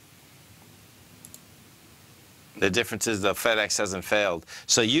 The difference is the FedEx hasn't failed.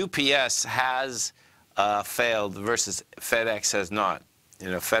 So UPS has failed versus FedEx has not. You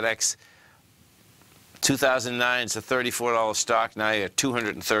know, FedEx, 2009, it's a $34 stock. Now you're at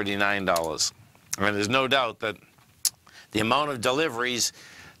 $239. And there's no doubt that the amount of deliveries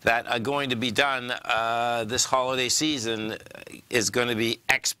that are going to be done this holiday season is going to be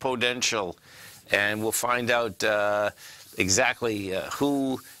exponential. And we'll find out exactly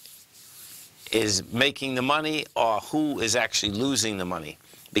who is making the money or who is actually losing the money.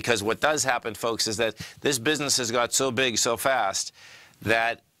 Because what does happen, folks, is that this business has got so big so fast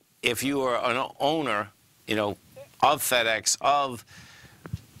that if you are an owner, you know, of FedEx, of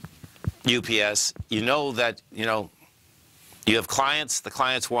UPS, you know that, you know, you have clients, the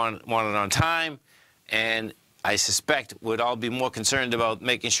clients want it on time, and I suspect would all be more concerned about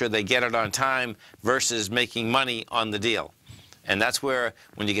making sure they get it on time versus making money on the deal. And that's where,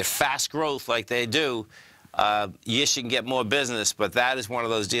 when you get fast growth like they do, yes, you can get more business, but that is one of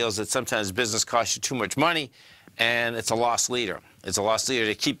those deals that sometimes business costs you too much money, and it's a loss leader. It's a loss leader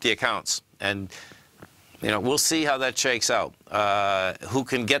to keep the accounts. And, you know, we'll see how that shakes out. Who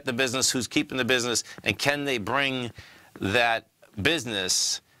can get the business, who's keeping the business, and can they bring that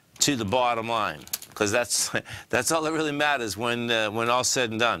business to the bottom line? because that's all that really matters when all's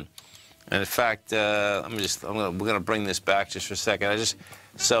said and done. And in fact, we're gonna bring this back just for a second.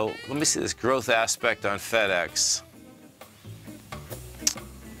 So let me see this growth aspect on FedEx.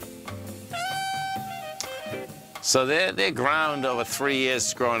 So their ground over 3 years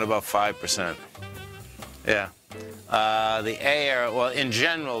is growing about 5%. Yeah. The air, well, in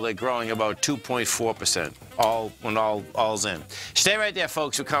general, they're growing about 2.4%. When all's in. Stay right there,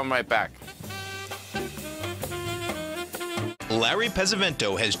 folks. We're coming right back. Larry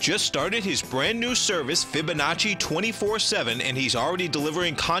Pesavento has just started his brand new service, Fibonacci 24/7, and he's already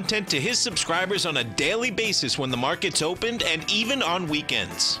delivering content to his subscribers on a daily basis when the market's opened and even on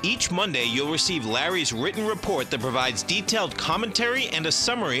weekends. Each Monday, you'll receive Larry's written report that provides detailed commentary and a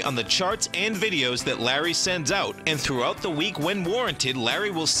summary on the charts and videos that Larry sends out. And throughout the week, when warranted,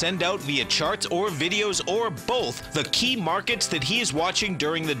 Larry will send out via charts or videos or both the key markets that he is watching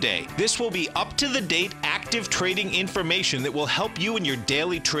during the day. This will be up-to-the-date, active trading information that will help you in your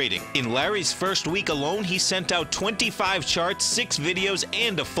daily trading. In Larry's first week alone, he sent out 25 charts, 6 videos,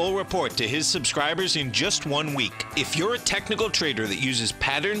 and a full report to his subscribers in just 1 week. If you're a technical trader that uses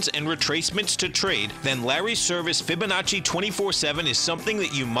patterns and retracements to trade, then Larry's service Fibonacci 24/7 is something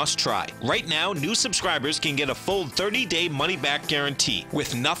that you must try. Right now, new subscribers can get a full 30-day money-back guarantee.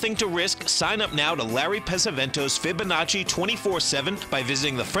 With nothing to risk, sign up now to Larry Pesavento's Fibonacci 24/7 by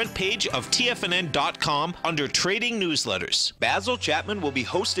visiting the front page of TFNN.com under Trading Newsletters. Basil Chapman will be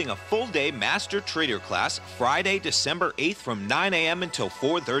hosting a full-day Master Trader class Friday, December 8th from 9 a.m. until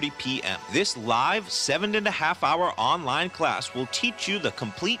 4:30 p.m. This live 7.5-hour online class will teach you the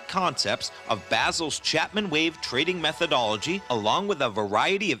complete concepts of Basil's Chapman Wave trading methodology, along with a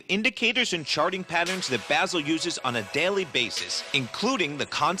variety of indicators and charting patterns that Basil uses on a daily basis, including the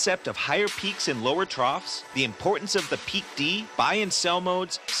concept of higher peaks and lower troughs, the importance of the peak D, buy and sell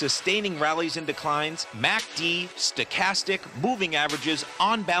modes, sustaining rallies and declines, MACD, stochastic, moving averages,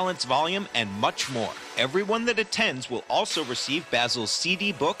 on-balance volume, and much more. Everyone that attends will also receive Basil's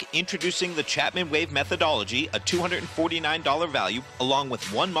CD book introducing the Chapman Wave methodology, a $249 value, along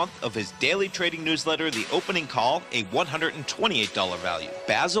with 1 month of his daily trading newsletter, The Opening Call, a $128 value.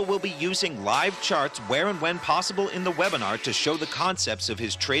 Basil will be using live charts where and when possible in the webinar to show the concepts of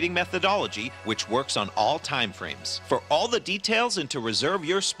his trading methodology, which works on all time frames. For all the details and to reserve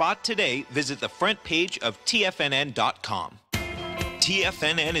your spot today, visit the front page of TFNN.com.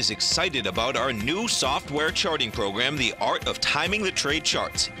 TFNN is excited about our new software charting program, The Art of Timing the Trade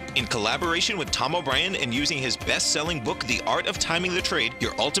Charts. In collaboration with Tom O'Brien and using his best-selling book, The Art of Timing the Trade,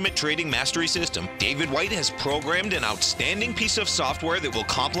 Your Ultimate Trading Mastery System, David White has programmed an outstanding piece of software that will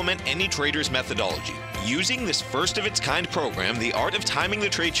complement any trader's methodology. Using this first-of-its-kind program, The Art of Timing the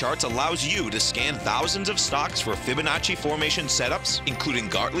Trade Charts allows you to scan thousands of stocks for Fibonacci formation setups, including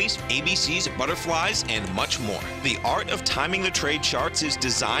Gartley's, ABC's, butterflies, and much more. The Art of Timing the Trade Charts is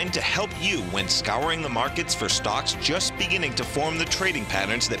designed to help you when scouring the markets for stocks just beginning to form the trading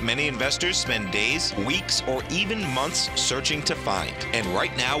patterns that many investors spend days, weeks, or even months searching to find. And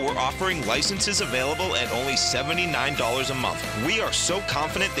right now, we're offering licenses available at only $79 a month. We are so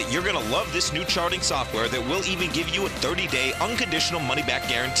confident that you're going to love this new charting software that will even give you a 30-day unconditional money-back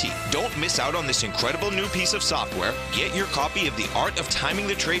guarantee. Don't miss out on this incredible new piece of software. Get your copy of The Art of Timing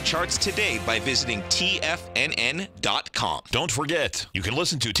the Trade Charts today by visiting TFNN.com. Don't forget, you can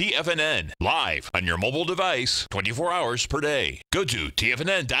listen to TFNN live on your mobile device 24 hours per day. Go to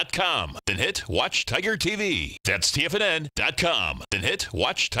TFNN.com, then hit Watch Tiger TV. That's TFNN.com, then hit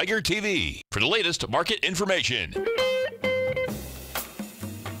Watch Tiger TV for the latest market information.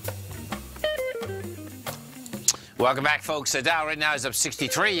 Welcome back, folks. The Dow right now is up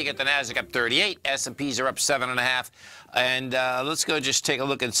 63. You get the Nasdaq up 38. S&Ps are up 7.5. And let's go just take a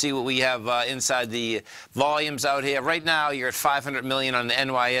look and see what we have inside the volumes out here. Right now, you're at 500 million on the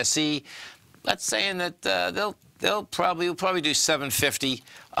NYSE. That's saying that we'll probably do 750.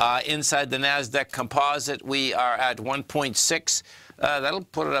 Inside the Nasdaq Composite, we are at 1.6. That'll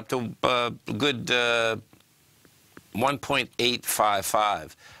put it up to a good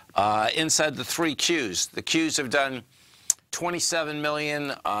 1.855. Inside the 3 Qs, the Qs have done 27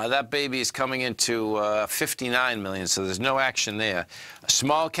 million. That baby is coming into 59 million, so there's no action there.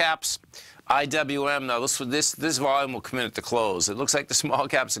 Small caps, IWM, now this volume will come in at the close. It looks like the small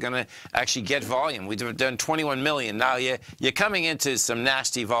caps are going to actually get volume. We've done 21 million. Now you're coming into some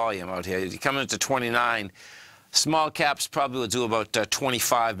nasty volume out here. You're coming into 29. Small caps probably will do about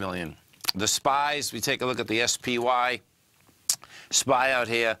 25 million. The SPYs, we take a look at the SPY. SPY out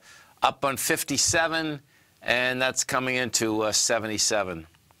here up on 57, and that's coming into 77.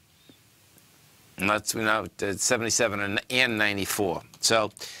 And that's 77 and 94. So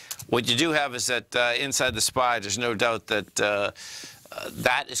What you do have is that inside the SPY, there's no doubt that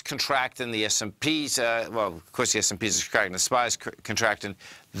that is contracting. The S&Ps, well, of course, the S&Ps is contracting. The SPY is contracting.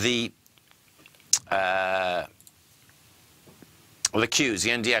 The Qs, the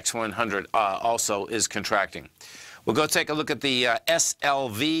NDX 100, also is contracting. We'll go take a look at the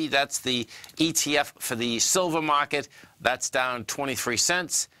SLV. That's the ETF for the silver market. That's down 23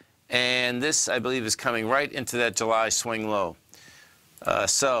 cents. And this, I believe, is coming right into that July swing low.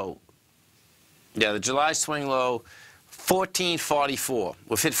 So, yeah, the July swing low, 1444.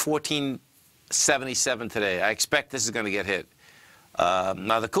 We've hit 1477 today. I expect this is going to get hit.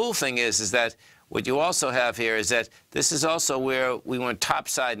 Now, the cool thing is that what you also have here is that this is also where we went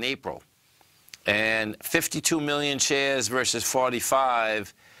topside in April. And 52 million shares versus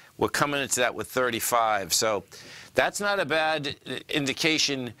 45, we're coming into that with 35. So that's not a bad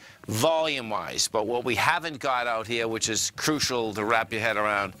indication volume-wise. But what we haven't got out here, which is crucial to wrap your head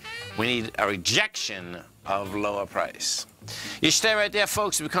around, we need a rejection of lower price. You stay right there,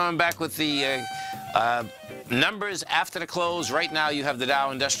 folks. We're coming back with the numbers after the close. Right now, you have the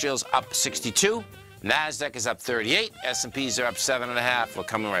Dow Industrials up 62. NASDAQ is up 38. S&Ps are up 7.5. We're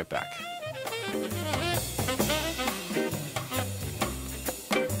coming right back.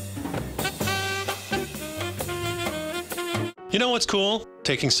 You know what's cool?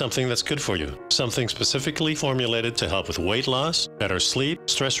 Taking something that's good for you. Something specifically formulated to help with weight loss, better sleep,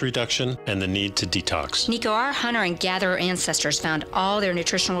 stress reduction, and the need to detox. Nico, our hunter and gatherer ancestors found all their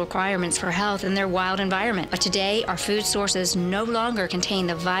nutritional requirements for health in their wild environment. But today, our food sources no longer contain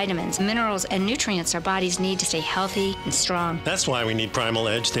the vitamins, minerals, and nutrients our bodies need to stay healthy and strong. That's why we need Primal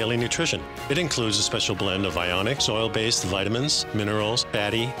Edge Daily Nutrition. It includes a special blend of ionic, soil-based vitamins, minerals,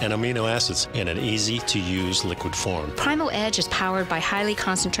 fatty, and amino acids in an easy-to-use liquid form. Primal Edge is powered by highly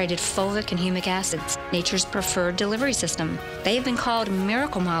concentrated fulvic and humic acids, nature's preferred delivery system. They have been called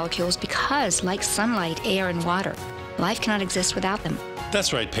miracle molecules because, like sunlight, air, and water, life cannot exist without them.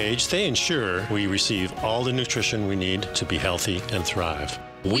 That's right, Paige. They ensure we receive all the nutrition we need to be healthy and thrive.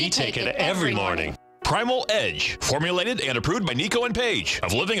 We take it every morning. Primal Edge, formulated and approved by Nico and Paige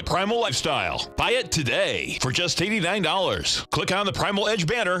of Living a Primal Lifestyle. Buy it today for just $89. Click on the Primal Edge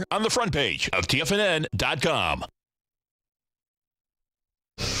banner on the front page of TFNN.com.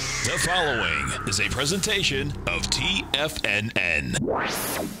 The following is a presentation of TFNN.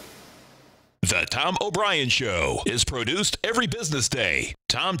 The Tom O'Brien Show is produced every business day.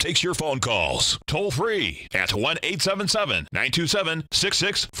 Tom takes your phone calls toll free at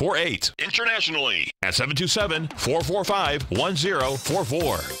 1-877-927-6648. Internationally at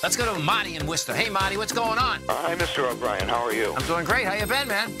 727-445-1044. Let's go to Marty in Worcester. Hey, Marty, what's going on? Hi, Mr. O'Brien. How are you? I'm doing great. How you been,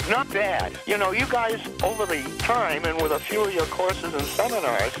 man? Not bad. You know, you guys, over the time and with a few of your courses and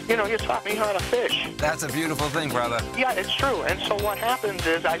seminars, you know, you taught me how to fish. That's a beautiful thing, brother. Yeah, it's true. And so what happens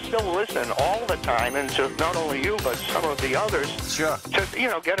is I still listen all the time, and to not only you, but some of the others. Sure. To, you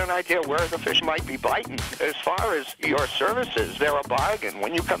know, get an idea where the fish might be biting. As far as your services, they're a bargain.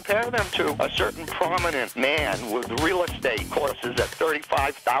 When you compare them to a certain prominent man with real estate courses at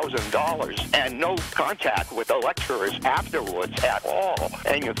 $35,000 and no contact with the lecturers afterwards at all,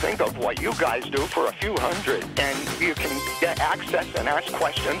 and you think of what you guys do for a few hundred, and you can get access and ask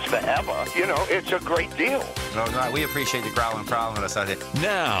questions forever, you know, it's a great deal. No, we appreciate you growling and prowling with us out here.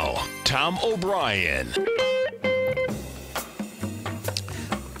 Now, Tom O'Brien.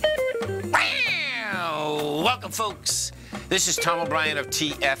 Welcome, folks. This is Tom O'Brien of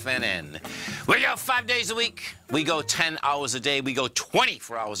TFNN. We go 5 days a week. We go 10 hours a day. We go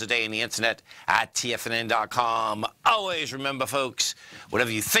 24 hours a day on the internet at TFNN.com. Always remember, folks,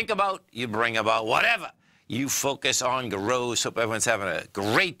 whatever you think about, you bring about. Whatever you focus on grows. Hope everyone's having a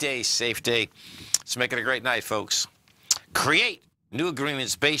great day, safe day. Let's make it a great night, folks. Create new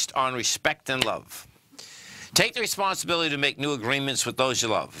agreements based on respect and love. Take the responsibility to make new agreements with those you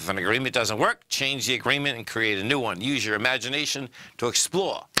love. If an agreement doesn't work, change the agreement and create a new one. Use your imagination to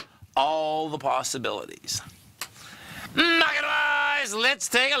explore all the possibilities. Market-wise, let's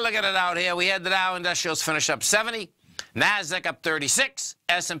take a look at it out here. We had the Dow Industrials finish up 70, NASDAQ up 36,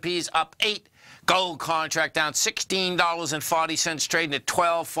 S&Ps up 8, gold contract down $16.40, trading at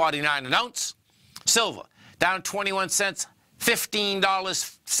 $12.49 an ounce. Silver down 21 cents.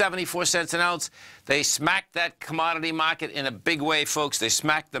 $15.74 an ounce. They smacked that commodity market in a big way, folks. They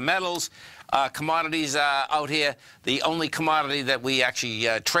smacked the metals. Commodities out here, the only commodity that we actually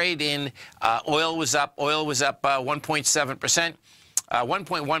trade in, oil was up. Oil was up 1.7%.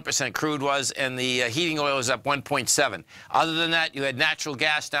 1.1% crude was, and the heating oil was up 1.7. Other than that, you had natural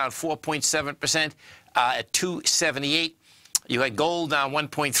gas down 4.7% at $2.78. You had gold down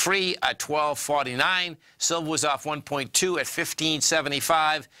 1.3 at 12.49. Silver was off 1.2 at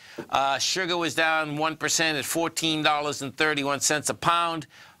 15.75. Sugar was down 1% at $14.31 a pound.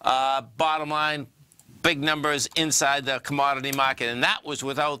 Bottom line, big numbers inside the commodity market, and that was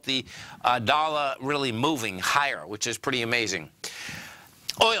without the dollar really moving higher, which is pretty amazing.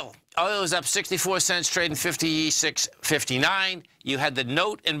 Oil was up 64 cents, trading 56.59. You had the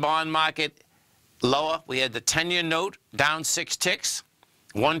note and bond market lower. We had the 10-year note down 6 ticks,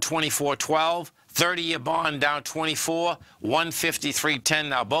 124.12. 30-year bond down 24, 153.10.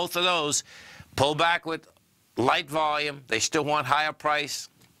 Now both of those pull back with light volume. They still want higher price.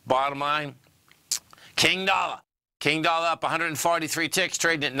 Bottom line, King dollar up 143 ticks,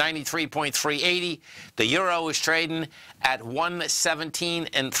 trading at 93.380. The euro is trading at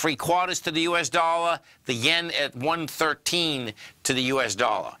 117.75 to the U.S. dollar. The yen at 113 to the U.S.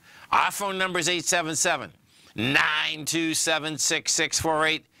 dollar. Our phone number is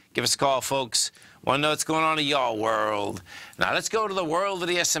 877-927-6648. Give us a call, folks. Want to know what's going on in your world. Now let's go to the world of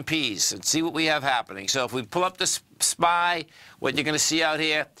the S&Ps and see what we have happening. So if we pull up the SPY, what you're going to see out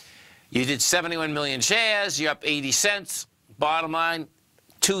here, you did 71 million shares. You're up 80 cents. Bottom line,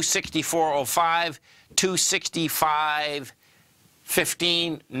 264.05,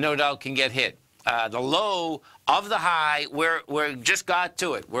 265.15. No doubt can get hit. The low of the high, we're just got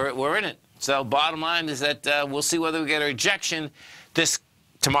to it. We're in it. So bottom line is that we'll see whether we get a rejection this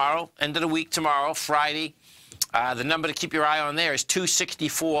tomorrow, end of the week tomorrow, Friday. The number to keep your eye on there is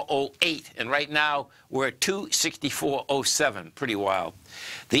 264.08, and right now we're at 264.07. Pretty wild.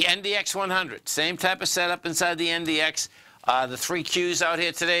 The NDX 100, same type of setup inside the NDX. The 3 Qs out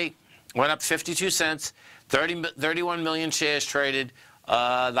here today went up 52 cents, 31 million shares traded.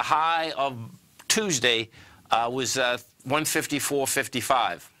 The high of Tuesday was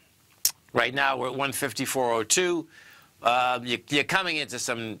 154.55. Right now we're at 154.02. You're coming into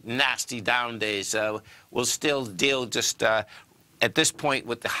some nasty down days. We'll still deal just at this point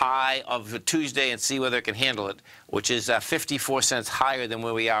with the high of Tuesday and see whether it can handle it, which is 54 cents higher than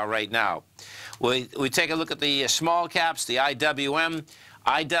where we are right now. We take a look at the small caps, the IWM.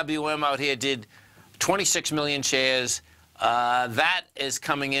 IWM out here did 26 million shares. That is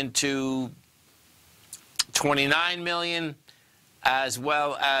coming into 29 million as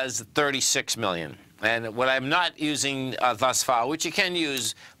well as 36 million. And what I'm not using thus far, which you can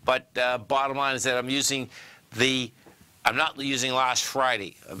use, but bottom line is that I'm not using last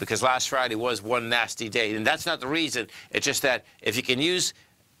Friday, because last Friday was one nasty day. And that's not the reason. It's just that if you can use,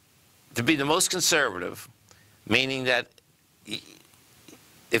 to be the most conservative, meaning that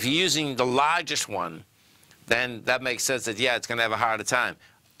if you're using the largest one, then that makes sense that, yeah, it's going to have a harder time.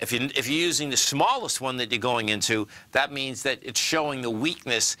 If you're using the smallest one that you're going into, that means that it's showing the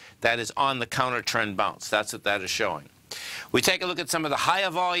weakness that is on the counter trend bounce. That's what that is showing. We take a look at some of the higher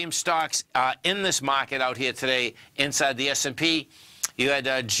volume stocks in this market out here today inside the S&P. You had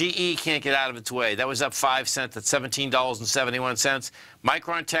GE can't get out of its way. That was up 5 cents at $17.71.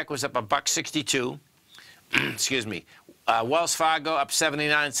 Micron Tech was up $1.62. Excuse me. Wells Fargo up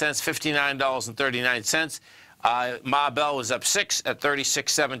 79 cents, $59.39. Marbell was up 6 at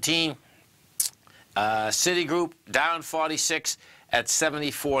 36.17. Citigroup down 46 at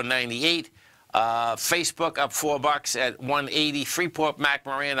 74.98. Facebook up $4 at 180. Freeport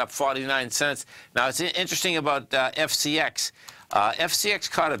McMoran up 49 cents. Now it's interesting about FCX. FCX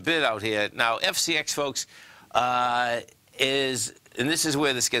caught a bid out here. Now FCX, folks, is, and this is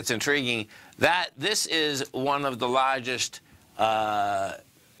where this gets intriguing, that this is one of the largest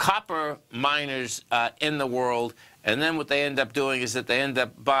copper miners in the world, and then what they end up doing is that they end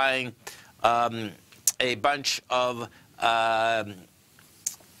up buying a bunch of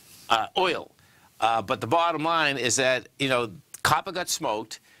oil. But the bottom line is that, you know, copper got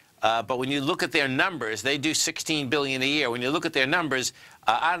smoked, but when you look at their numbers, they do $16 billion a year. When you look at their numbers,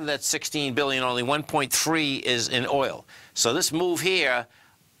 out of that $16 billion, only 1.3 is in oil. So this move here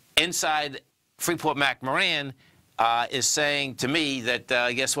inside Freeport McMoran is saying to me that,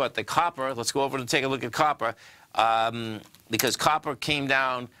 guess what, the copper, let's go over and take a look at copper, because copper came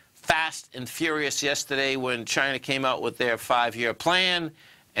down fast and furious yesterday when China came out with their 5-year plan.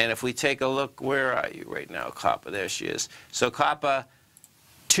 And if we take a look, where are you right now, copper? There she is. So copper,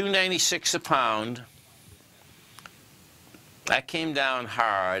 $2.96 a pound. That came down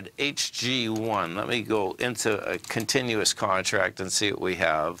hard. HG1. Let me go into a continuous contract and see what we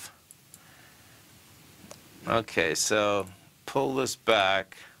have. Okay, so pull this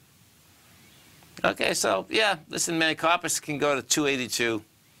back. Okay, so yeah, listen, man, copper can go to 282,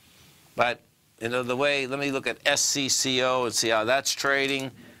 but you know the way. Let me look at SCCO and see how that's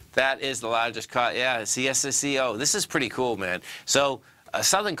trading. That is the largest copper. Yeah, it's the SSCO. This is pretty cool, man. So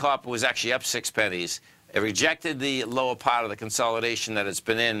Southern Copper was actually up 6 pennies. It rejected the lower part of the consolidation that it's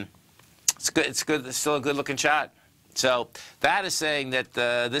been in. It's good. It's good. It's still a good-looking chart. So that is saying that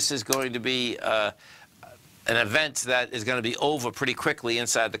this is going to be an event that is going to be over pretty quickly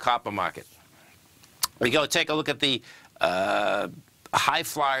inside the copper market. We go take a look at the high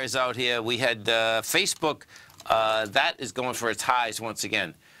flyers out here. We had Facebook. That is going for its highs once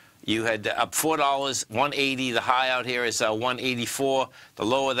again. You had up $4, 180. The high out here is 184. The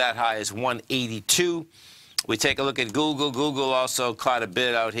lower of that high is 182. We take a look at Google. Google also caught a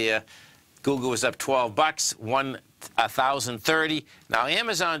bid out here. Google was up $12, 1,030. Now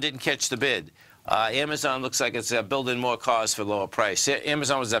Amazon didn't catch the bid. Amazon looks like it's building more cars for lower price.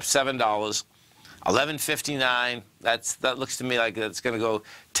 Amazon was up $7, 11.59. That looks to me like it's going to go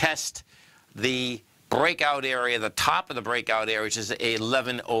test the breakout area, the top of the breakout area, which is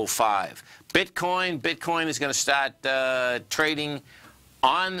 11.05. Bitcoin is going to start trading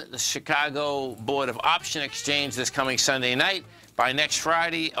on the Chicago Board of Option Exchange this coming Sunday night. By next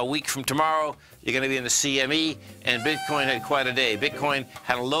Friday, a week from tomorrow, you're going to be in the CME, and Bitcoin had quite a day. Bitcoin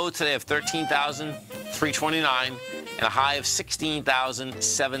had a low today of 13,329 and a high of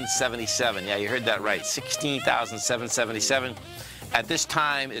 16,777. Yeah, you heard that right, 16,777. At this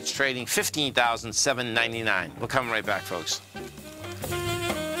time, it's trading 15,799. We're coming right back, folks.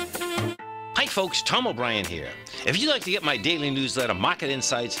 Hi folks, Tom O'Brien here. If you'd like to get my daily newsletter, Market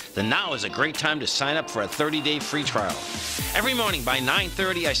Insights, then now is a great time to sign up for a 30-day free trial. Every morning by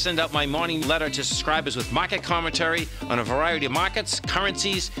 9:30, I send out my morning letter to subscribers with market commentary on a variety of markets,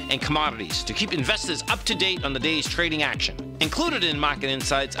 currencies, and commodities to keep investors up to date on the day's trading action. Included in Market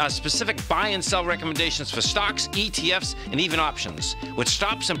Insights are specific buy and sell recommendations for stocks, ETFs, and even options, with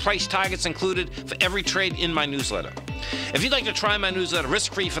stops and price targets included for every trade in my newsletter. If you'd like to try my newsletter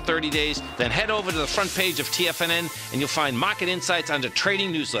risk-free for 30 days, then head over to the front page of TFNN and you'll find Market Insights under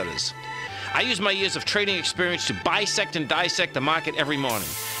Trading Newsletters. I use my years of trading experience to bisect and dissect the market every morning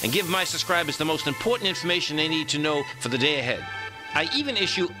and give my subscribers the most important information they need to know for the day ahead. I even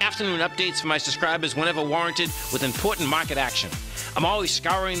issue afternoon updates for my subscribers whenever warranted with important market action. I'm always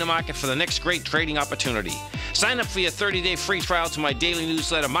scouring the market for the next great trading opportunity. Sign up for your 30-day free trial to my daily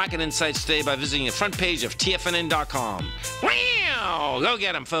newsletter, Market Insights, today by visiting the front page of TFNN.com. Wow! Go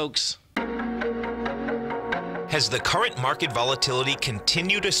get 'em, folks. Has the current market volatility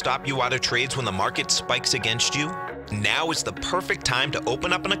continued to stop you out of trades when the market spikes against you? Now is the perfect time to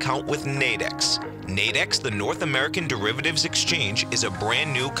open up an account with Nadex. Nadex, the North American Derivatives Exchange, is a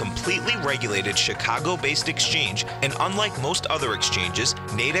brand new, completely regulated Chicago-based exchange, and unlike most other exchanges,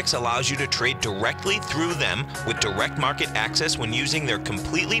 Nadex allows you to trade directly through them with direct market access when using their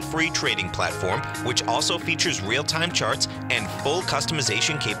completely free trading platform, which also features real-time charts and full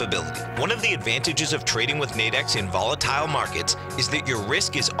customization capability. One of the advantages of trading with Nadex in volatile markets is that your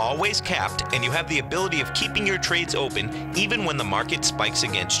risk is always capped and you have the ability of keeping your trades open even when the market spikes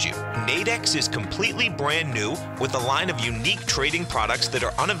against you. Nadex is completely brand new with a line of unique trading products that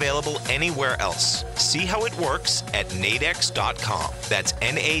are unavailable anywhere else. See how it works at nadex.com. That's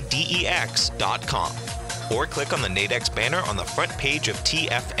NADEX.com. Or click on the Nadex banner on the front page of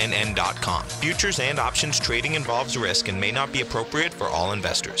TFNN.com. Futures and options trading involves risk and may not be appropriate for all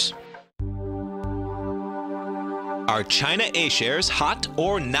investors. Are China A shares hot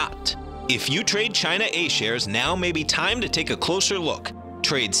or not? If you trade China A shares, now may be time to take a closer look.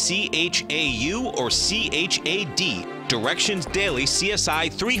 Trade CHAU or CHAD, Directions Daily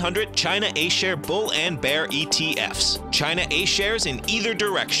CSI 300 China A Share Bull and Bear ETFs. China A shares in either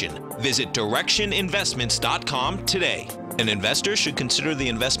direction. Visit directioninvestments.com today. An investor should consider the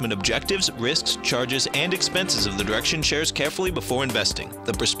investment objectives, risks, charges, and expenses of the Direction shares carefully before investing.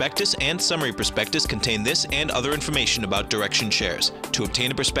 The prospectus and summary prospectus contain this and other information about Direction shares. To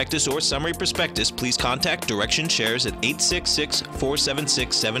obtain a prospectus or summary prospectus, please contact Direction shares at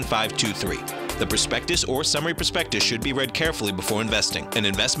 866-476-7523. The prospectus or summary prospectus should be read carefully before investing. An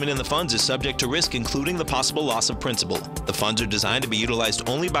investment in the funds is subject to risk, including the possible loss of principal. The funds are designed to be utilized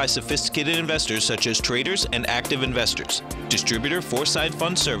only by sophisticated investors such as traders and active investors. Distributor Foreside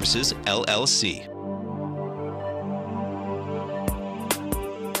Fund Services, LLC.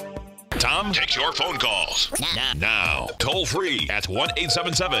 Tom takes your phone calls now. Toll free at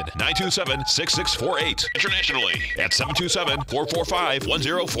 1-877-927-6648. Internationally at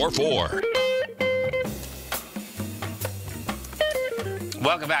 727-445-1044.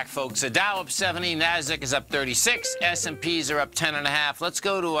 Welcome back, folks. The Dow up 70, Nasdaq is up 36, S&Ps are up 10.5. Let's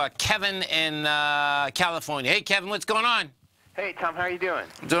go to Kevin in California. Hey, Kevin, what's going on? Hey, Tom, how are you doing?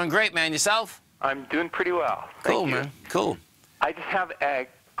 Doing great, man. Yourself? I'm doing pretty well. Cool, man. Cool. I just have a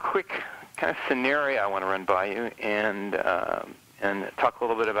quick kind of scenario I want to run by you and talk a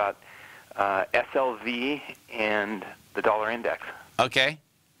little bit about SLV and the dollar index. Okay.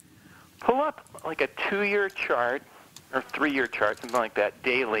 Pull up like a 2-year chart or 3-year chart, something like that,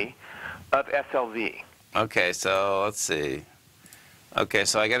 daily, of SLV. Okay, so let's see. Okay,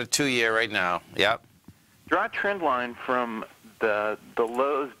 so I got a 2-year right now. Yep. Draw a trend line from the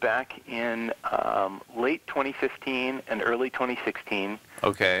lows back in late 2015 and early 2016.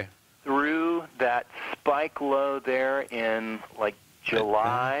 Okay. Through that spike low there in like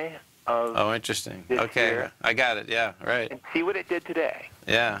July of Oh, interesting. this Okay, year. I got it. Yeah, right. And see what it did today.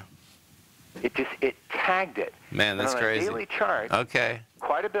 Yeah. It tagged it. Man, that's and on crazy. a daily chart, Okay.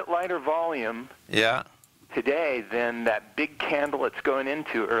 quite a bit lighter volume Yeah. today than that big candle it's going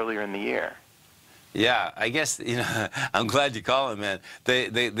into earlier in the year. Yeah, I guess, I'm glad you call it, man.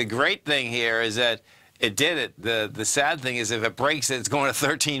 The great thing here is that it did it. The sad thing is if it breaks it, it's going to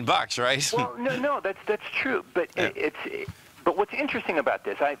 $13, right? Well, no, that's true. But but what's interesting about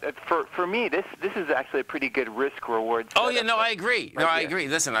this, for me, this is actually a pretty good risk-reward. Oh yeah, no, I agree. No, I agree.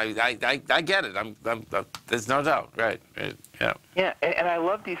 Listen, I get it. I'm there's no doubt. Right. Yeah. Yeah, and I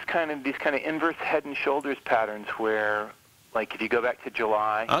love these kind of inverse head and shoulders patterns where, like, if you go back to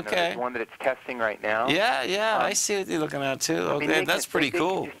July, okay, the one that it's testing right now. Yeah, I see what you're looking at too. Okay, I mean, that's pretty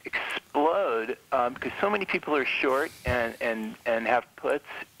cool. They can just explode because so many people are short and have puts,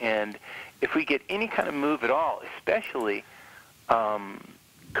 and if we get any kind of move at all, especially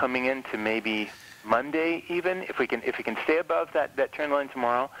coming into maybe Monday, even if we can stay above that trend line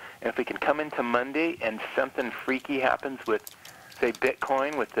tomorrow, and if we can come into Monday and something freaky happens with, say,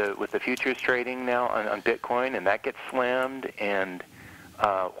 Bitcoin, with the futures trading now on Bitcoin, and that gets slammed, and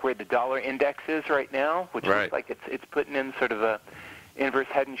where the dollar index is right now, which looks like it's putting in sort of a inverse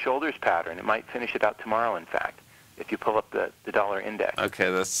head and shoulders pattern. It might finish it out tomorrow, in fact, if you pull up the dollar index. Okay,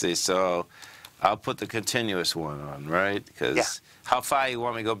 let's see. So I'll put the continuous one on, right? Because how far you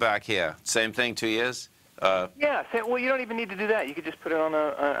want me to go back here? Same thing, 2 years? Yeah. Well, you don't even need to do that. You could just put it on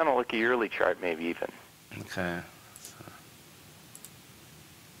I don't know, like a yearly chart, maybe even. Okay. So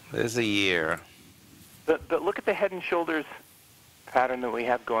there's a year. But look at the head and shoulders pattern that we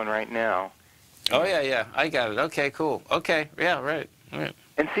have going right now. Oh yeah, I got it. Okay, cool. Okay, yeah, right.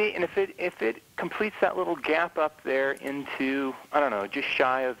 And see, and if it completes that little gap up there into, I don't know, just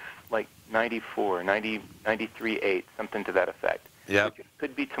shy of like 94, 93.8, something to that effect. Yeah. Which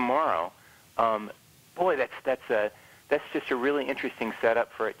could be tomorrow. Boy, that's just a really interesting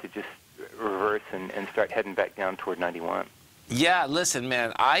setup for it to just reverse and start heading back down toward 91. Yeah, listen,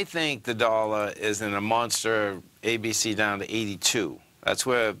 man, I think the dollar is in a monster ABC down to 82. That's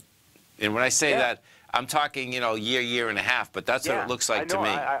where, and when I say that, I'm talking, year and a half, but that's what it looks like to me.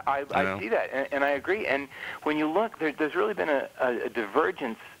 I see that, and I agree. And when you look, there's really been a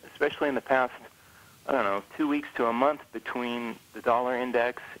divergence, especially in the past, 2 weeks to a month, between the dollar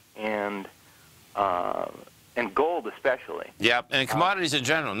index and gold especially. Yeah, and commodities in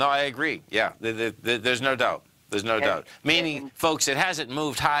general. No, I agree. Yeah, there's no doubt. There's no doubt. Meaning, folks, it hasn't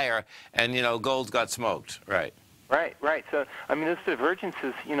moved higher, and, gold's got smoked. Right. Right. So, I mean, those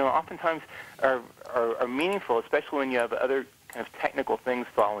divergences, oftentimes are meaningful, especially when you have other kind of technical things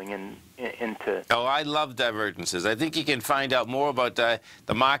falling into. Oh, I love divergences. I think you can find out more about the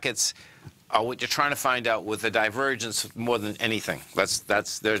markets, what you're trying to find out with the divergence more than anything.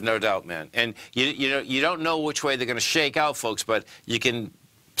 There's no doubt, man. And you don't know which way they're going to shake out, folks, but you can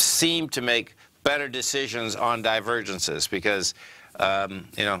seem to make better decisions on divergences because.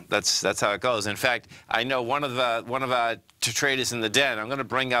 That's how it goes. In fact, I know one of our traders in the den. I'm going to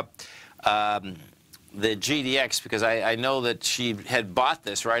bring up the GDX because I know that she had bought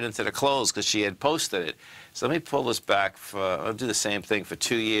this right into the close because she had posted it. So let me pull this back. I'll do the same thing for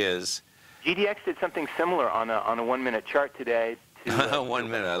 2 years. GDX did something similar on a 1-minute chart today. 1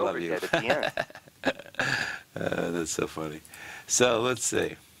 minute, I love you. At the end. That's so funny. So let's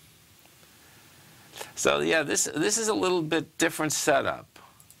see. So yeah, this is a little bit different setup.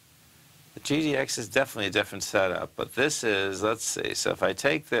 The GDX is definitely a different setup, but this is, let's see, so if I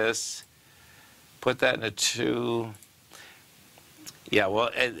take this, put that in a 2, yeah, well,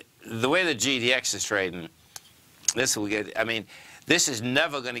 the way the GDX is trading, this will get, I mean, this is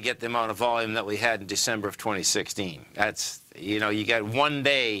never going to get the amount of volume that we had in December of 2016. That's, you got 1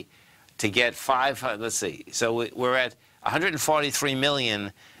 day to get 500, let's see, so we're at 143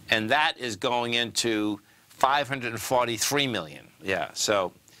 million, and that is going into 543 million. Yeah,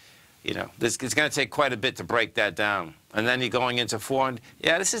 so, it's going to take quite a bit to break that down. And then you're going into 400.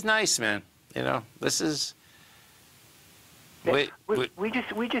 Yeah, this is nice, man. This is... We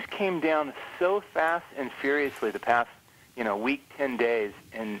just came down so fast and furiously the past week, 10 days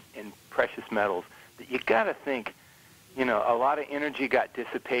in precious metals, that you got to think, a lot of energy got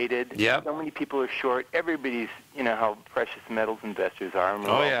dissipated. Yep. So many people are short. Everybody's, how precious metals investors are. And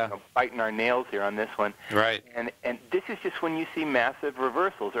we're all, biting our nails here on this one. Right. And this is just when you see massive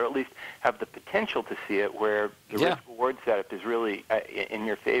reversals, or at least have the potential to see it, where the risk-reward setup is really in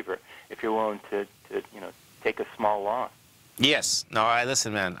your favor if you're willing to take a small loss. Yes. No,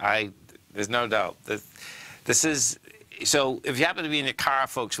 listen, man. There's no doubt. This is... So if you happen to be in your car,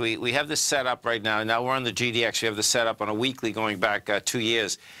 folks, we have this set up right now. Now we're on the GDX. We have this set up on a weekly going back 2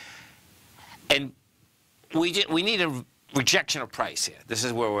 years. And we need a rejection of price here. This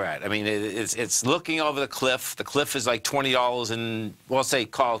is where we're at. I mean, it's looking over the cliff. The cliff is like $20 and, we'll say,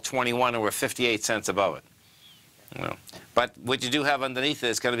 call 21, and we're 58 cents above it. But what you do have underneath it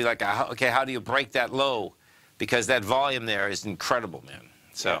is going to be like, okay, how do you break that low? Because that volume there is incredible, man.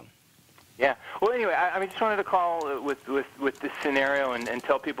 So... Yeah. Well, anyway, I just wanted to call with this scenario and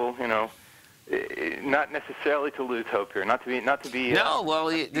tell people, not necessarily to lose hope here, not to be no, well,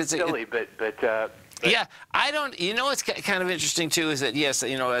 it's silly, but yeah, I don't. What's kind of interesting too is that yes,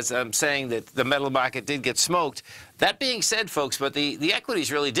 as I'm saying that the metal market did get smoked. That being said, folks, but the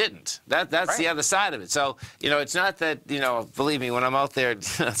equities really didn't. That's right. The other side of it. So it's not that believe me, when I'm out there,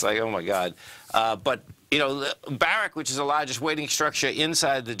 it's like, oh my God, but. Barrick, which is the largest weighting structure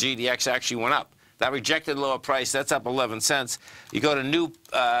inside the GDX, actually went up. That rejected lower price. That's up 11 cents. You go to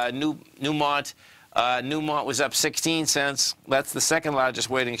Newmont. Newmont was up 16 cents. That's the second largest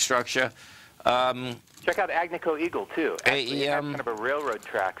weighting structure. Check out Agnico Eagle, too. Actually, kind of a railroad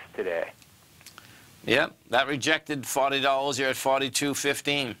tracks today. Yep. That rejected $40. You're at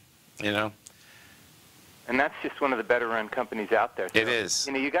 $42.15, And that's just one of the better-run companies out there. So, it is.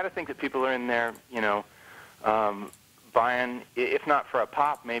 You got to think that people are in there, buying, if not for a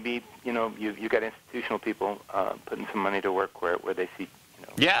pop, maybe, you've got institutional people putting some money to work where they see,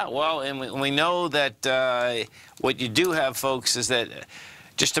 Yeah, well, and we know that what you do have, folks, is that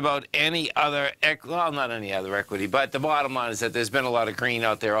just about any other, well, not any other equity, but the bottom line is that there's been a lot of green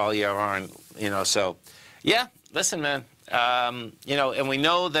out there all year round, so, yeah, listen, man, and we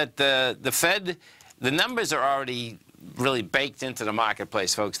know that the Fed, the numbers are already really baked into the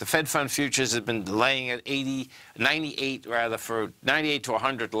marketplace, folks. The Fed Fund futures have been laying at 98 to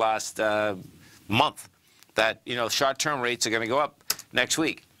 100 last month. That, short-term rates are going to go up next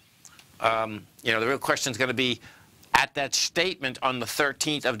week. The real question is going to be, at that statement on the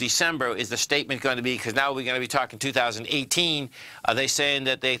 13th of December, is the statement going to be, because now we're going to be talking 2018, are they saying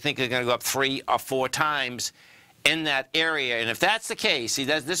that they think they're going to go up 3 or 4 times in that area? And if that's the case, see,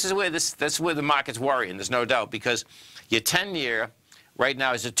 this is where the market's worrying. There's no doubt, because your 10-year right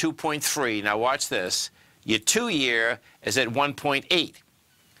now is at 2.3. Now watch this. Your 2-year is at 1.8.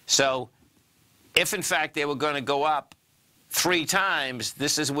 So if in fact they were going to go up 3 times,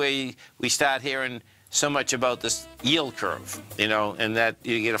 this is where we start hearing so much about this yield curve, and that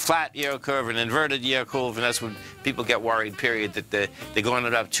you get a flat yield curve, an inverted yield curve, and that's when people get worried, period, that they're going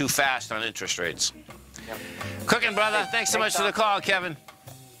up too fast on interest rates. Yep. Cooking, brother. Thanks so much for the call, Kevin.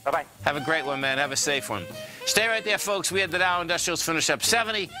 Bye-bye. Have a great one, man. Have a safe one. Stay right there, folks. We had the Dow Industrials finish up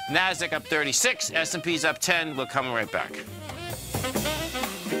 70, NASDAQ up 36, S&P's up 10. We're coming right back.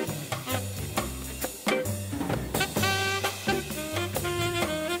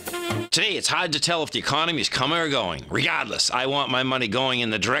 Today, it's hard to tell if the economy is coming or going. Regardless, I want my money going in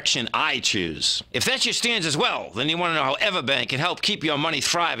the direction I choose. If that's your stance as well, then you want to know how Everbank can help keep your money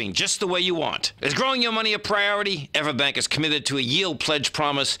thriving just the way you want. Is growing your money a priority? Everbank is committed to a yield pledge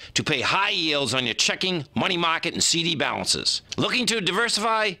promise to pay high yields on your checking, money market, and CD balances. Looking to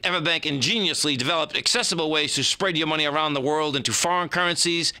diversify? Everbank ingeniously developed accessible ways to spread your money around the world into foreign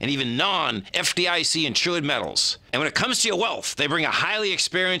currencies and even non-FDIC insured metals. And when it comes to your wealth, they bring a highly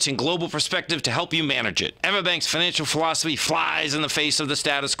experienced and global perspective to help you manage it. Everbank's financial philosophy flies in the face of the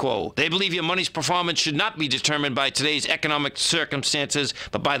status quo. They believe your money's performance should not be determined by today's economic circumstances,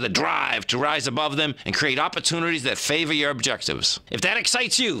 but by the drive to rise above them and create opportunities that favor your objectives. If that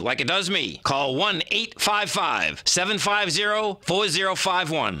excites you, like it does me, call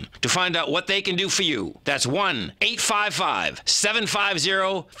 1-855-750-4051 to find out what they can do for you. That's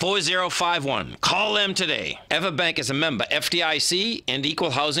 1-855-750-4051. Call them today. Everbank is a member FDIC and equal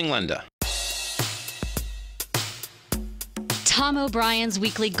housing lender. Tom O'Brien's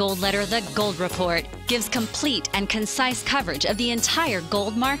weekly gold letter, The Gold Report, gives complete and concise coverage of the entire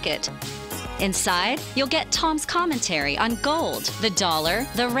gold market. Inside, you'll get Tom's commentary on gold, the dollar,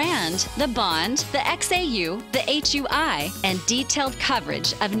 the rand, the bond, the XAU, the HUI, and detailed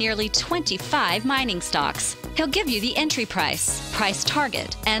coverage of nearly 25 mining stocks. He'll give you the entry price, price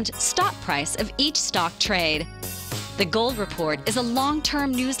target, and stop price of each stock trade. The Gold Report is a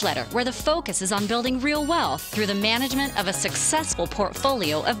long-term newsletter where the focus is on building real wealth through the management of a successful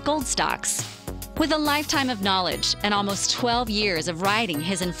portfolio of gold stocks. With a lifetime of knowledge and almost 12 years of writing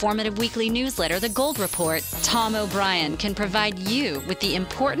his informative weekly newsletter, The Gold Report, Tom O'Brien can provide you with the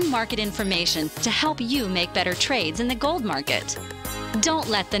important market information to help you make better trades in the gold market. Don't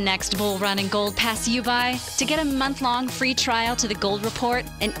let the next bull run in gold pass you by. To get a month-long free trial to The Gold Report,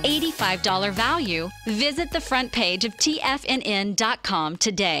 an $85 value, visit the front page of TFNN.com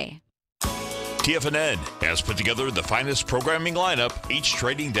today. TFNN has put together the finest programming lineup each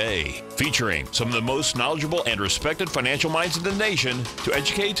trading day, featuring some of the most knowledgeable and respected financial minds in the nation to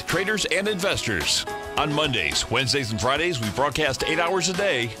educate traders and investors. On Mondays, Wednesdays, and Fridays, we broadcast 8 hours a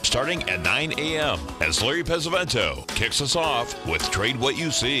day, starting at 9 a.m. as Larry Pesavento kicks us off with Trade What You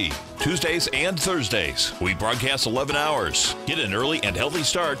See. Tuesdays and Thursdays, we broadcast 11 hours. Get an early and healthy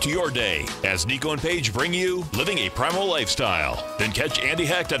start to your day as Nico and Paige bring you Living a Primal Lifestyle. Then catch Andy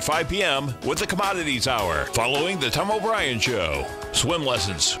Hecht at 5 p.m. with the Commodities Hour, following the Tom O'Brien Show. Swim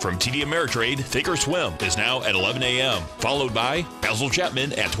lessons from TD Ameritrade Think or Swim is now at 11 a.m., followed by Basil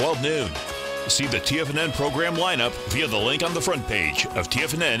Chapman at 12 noon. See the TFNN program lineup via the link on the front page of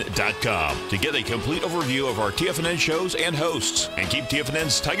TFNN.com to get a complete overview of our TFNN shows and hosts. And keep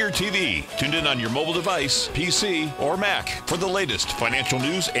TFNN's Tiger TV tuned in on your mobile device, PC, or Mac for the latest financial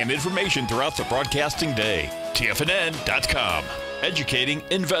news and information throughout the broadcasting day. TFNN.com. Educating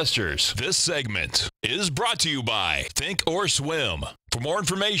investors. This segment is brought to you by Think or Swim. For more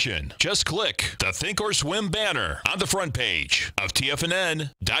information, just click the Think or Swim banner on the front page of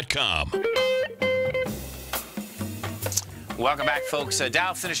TFNN.com. Welcome back, folks.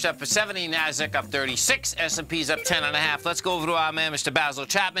 Dow finished up at 70, NASDAQ up 36, S&P's up 10.5. Let's go over to our man, Mr. Basil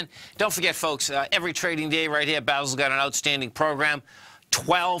Chapman. Don't forget, folks, every trading day right here, Basil's got an outstanding program.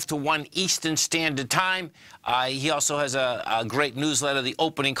 12 to 1 Eastern Standard Time. He also has a great newsletter, The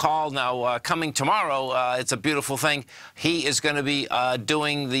Opening Call. Now, coming tomorrow, it's a beautiful thing. He is going to be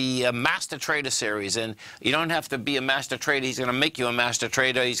doing the Master Trader Series. And you don't have to be a master trader. He's going to make you a master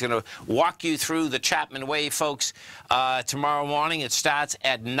trader. He's going to walk you through the Chapman way, folks. Tomorrow morning, it starts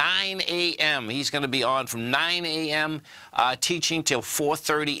at 9 a.m. He's going to be on from 9 a.m. Teaching till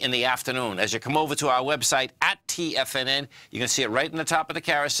 4:30 in the afternoon. As you come over to our website at TFNN, you can see it right in the top of the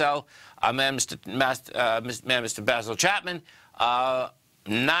carousel. Our man, Mr. Basil Chapman,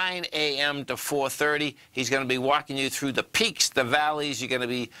 9 a.m. to 4:30. He's going to be walking you through the peaks, the valleys. You're going to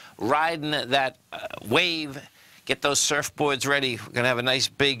be riding that wave. Get those surfboards ready. We're going to have a nice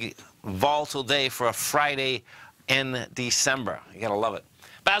big volatile day for a Friday in December. You're going to love it.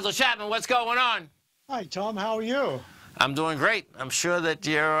 Basil Chapman, what's going on? Hi, Tom. How are you? I'm doing great. I'm sure that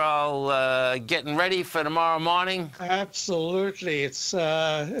you're all getting ready for tomorrow morning. Absolutely. It's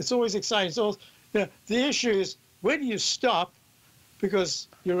always exciting. So the issue is, where do you stop? Because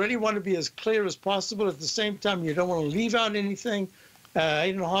you really want to be as clear as possible. At the same time, you don't want to leave out anything.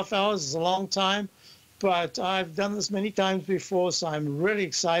 8.5 hours is a long time. But I've done this many times before, so I'm really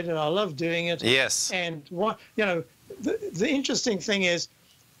excited. I love doing it. Yes. And the interesting thing is,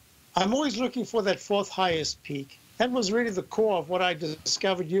 I'm always looking for that fourth highest peak. That was really the core of what I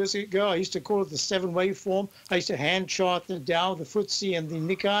discovered years ago. I used to call it the 7 waveform. I used to hand chart the Dow, the FTSE, and the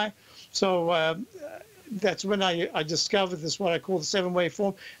Nikkei. So that's when I discovered this, what I call the 7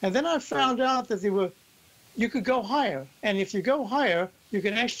 waveform. And then I found out that you could go higher. And if you go higher, you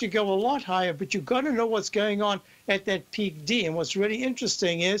can actually go a lot higher, but you've got to know what's going on at that peak D. And what's really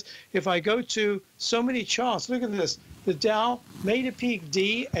interesting is, if I go to so many charts, look at this. The Dow made a peak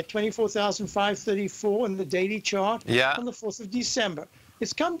D at 24,534 in the daily chart on the 4th of December.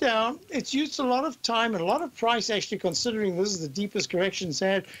 It's come down. It's used a lot of time and a lot of price, actually, considering this is the deepest correction it's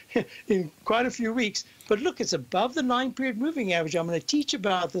had in quite a few weeks. But look, it's above the 9-period moving average. I'm going to teach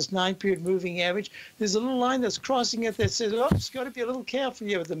about this 9-period moving average. There's a little line that's crossing it that says, oh, it's got to be a little careful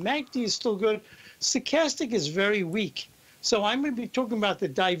here. The MACD is still good. Stochastic is very weak. So I'm going to be talking about the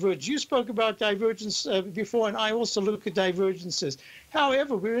divergence. You spoke about divergence before, and I also look at divergences.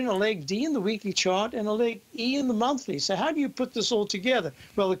 However, we're in a leg D in the weekly chart and a leg E in the monthly. So how do you put this all together?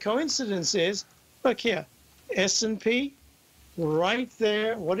 Well, the coincidence is, look here, S&P, right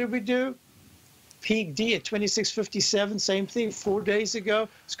there. What did we do? Peak D at 26.57, same thing 4 days ago.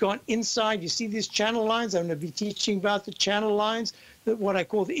 It's gone inside. You see these channel lines? I'm going to be teaching about the channel lines, what I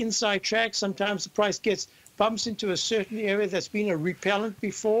call the inside track. Sometimes the price bumps into a certain area that's been a repellent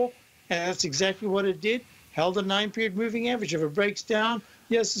before, and that's exactly what it did. Held a 9-period moving average. If it breaks down,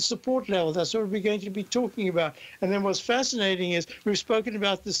 yes, the support level. That's what we're going to be talking about. And then what's fascinating is, we've spoken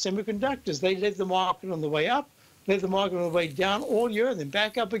about the semiconductors. They led the market on the way up, led the market on the way down all year, and then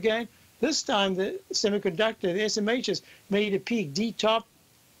back up again. This time, the semiconductor, the SMHs, made a peak D-top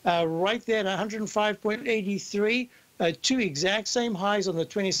right there at 105.83, two exact same highs on the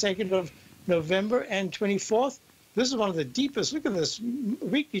 22nd of November and 24th. This is one of the deepest. Look at this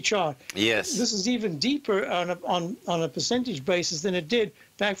weekly chart. Yes. This is even deeper on a percentage basis than it did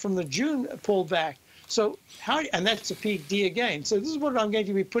back from the June pullback. So and that's a peak D again. So this is what I'm going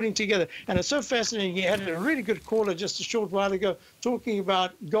to be putting together. And it's so fascinating. You had a really good caller just a short while ago talking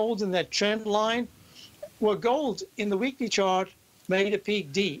about gold in that trend line. Well, gold in the weekly chart made a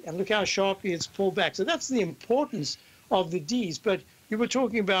peak D, and look how sharply it's pulled back. So that's the importance of the Ds. But you were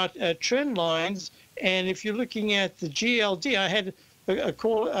talking about trend lines, and if you're looking at the GLD, I had a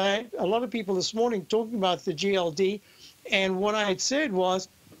call, a lot of people this morning talking about the GLD, and what I had said was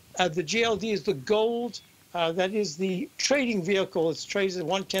the GLD is the gold, that is the trading vehicle. It's traded at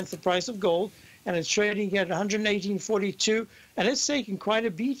 1/10 the price of gold, and it's trading at 118.42, and it's taken quite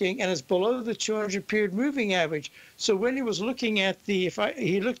a beating, and it's below the 200-period moving average. So when he was looking at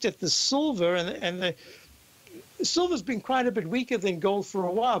he looked at the silver, and the silver's been quite a bit weaker than gold for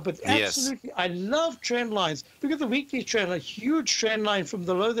a while, but absolutely, yes. I love trend lines. Look at the weekly trend, a huge trend line from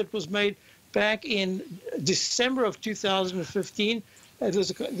the low that was made back in December of 2015.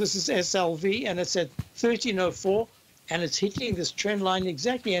 This is SLV, and it's at 1304, and it's hitting this trend line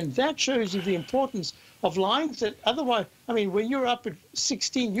exactly. And that shows you the importance of lines that otherwise, I mean, when you're up at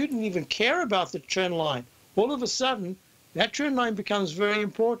 16, you didn't even care about the trend line. All of a sudden, that trend line becomes very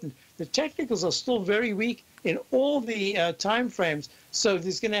important. The technicals are still very weak in all the time frames, so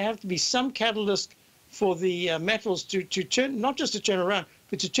there's going to have to be some catalyst for the metals to turn, not just to turn around,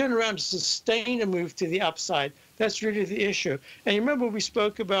 but to turn around to sustain a move to the upside. That's really the issue. And you remember we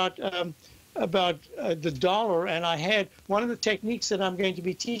spoke about the dollar, and I had one of the techniques that I'm going to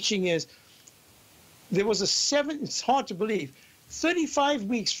be teaching is there was it's hard to believe, 35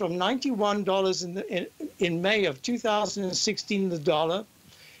 weeks from $91 in May of 2016, the dollar,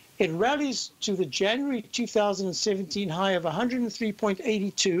 it rallies to the January 2017 high of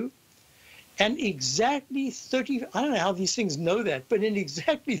 103.82, and exactly I don't know how these things know that, but in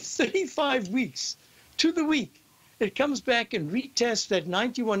exactly 35 weeks to the week, it comes back and retests that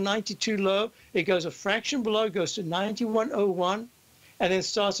 91.92 low. It goes a fraction below, goes to 91.01, and then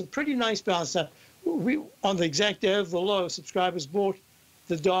starts a pretty nice bounce. Now, on the exact day of the low, subscribers bought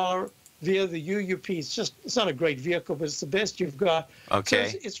the dollar via the UUP. It's not a great vehicle, but it's the best you've got. Okay.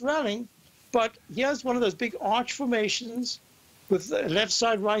 So it's rallying, but here's one of those big arch formations with the left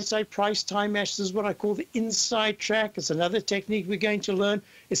side, right side, price time match. This is what I call the inside track. It's another technique we're going to learn.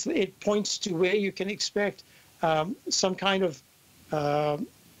 It points to where you can expect some kind of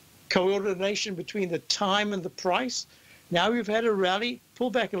coordination between the time and the price. Now we've had a rally, pull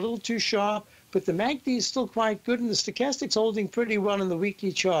back a little too sharp, but the MACD is still quite good, and the stochastic's holding pretty well in the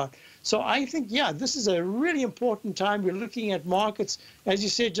weekly chart. So I think, yeah, this is a really important time. We're looking at markets. As you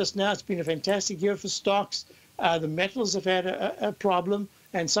said just now, it's been a fantastic year for stocks. The metals have had a problem,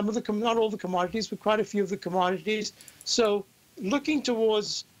 and some of the, not all the commodities, but quite a few of the commodities. So looking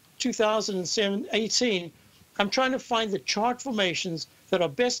towards 2018, I'm trying to find the chart formations that are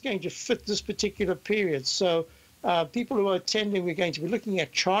best going to fit this particular period. So people who are attending, we're going to be looking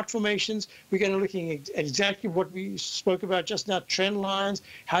at chart formations. We're going to be looking at exactly what we spoke about just now, trend lines,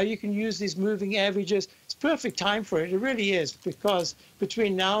 how you can use these moving averages. It's perfect time for it. It really is, because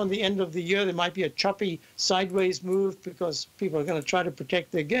between now and the end of the year, there might be a choppy sideways move because people are going to try to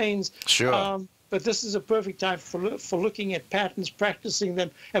protect their gains. Sure. But this is a perfect time for looking at patterns, practicing them.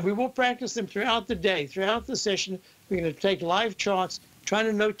 And we will practice them throughout the day, throughout the session. We're going to take live charts, trying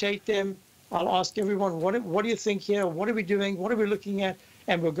to notate them. I'll ask everyone, what do you think here? What are we doing? What are we looking at?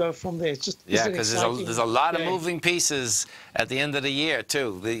 And we'll go from there. It's just because there's a lot of moving pieces at the end of the year,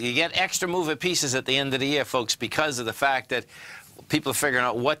 too. You get extra moving pieces at the end of the year, folks, because of the fact that people are figuring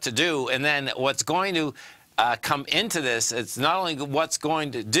out what to do. And then what's going to come into this, it's not only what's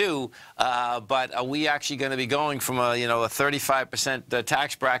going to do, but are we actually going to be going from a 35%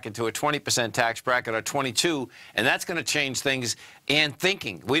 tax bracket to a 20% tax bracket or 22, and that's going to change things and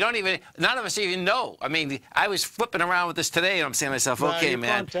thinking. We don't even, none of us even know. I mean, I was flipping around with this today, and I'm saying to myself, okay,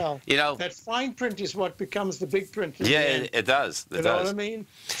 man, can't tell. That fine print is what becomes the big print. Yeah, it does. You know what I mean?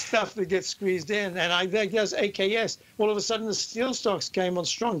 Stuff that gets squeezed in, and I think there's AKS. All of a sudden, the steel stocks came on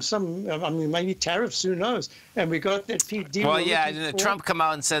strong. Some, I mean, maybe tariffs, who knows? And we got that PD. Well, yeah, Trump come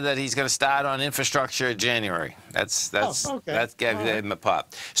out and said that he's going to start on infrastructure in January. That gave him a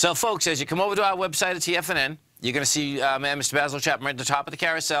pop. So, folks, as you come over to our website at TFNN, you're going to see Mr. Basil Chapman right at the top of the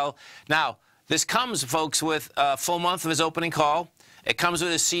carousel. Now, this comes, folks, with a full month of his opening call. It comes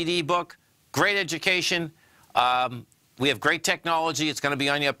with a CD book, great education. we have great technology. It's going to be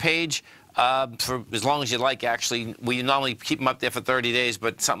on your page for as long as you like, actually. We not only keep them up there for 30 days,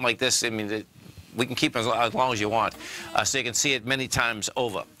 but something like this, I mean, we can keep them as long as you want, so you can see it many times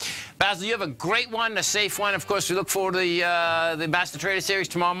over. Basil, you have a great one, a safe one. Of course, we look forward to the Master Trader Series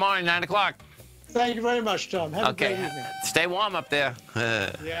tomorrow morning, 9 o'clock. Thank you very much, Tom. Have a great evening. Stay warm up there.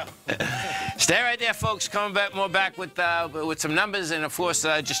 Yeah. Stay right there, folks. Coming back with some numbers, and of course,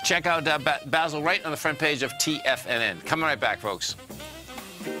 just check out Basil right on the front page of TFNN. Coming right back, folks.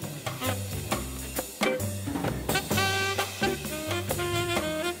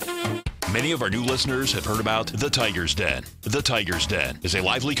 Many of our new listeners have heard about The Tiger's Den. The Tiger's Den is a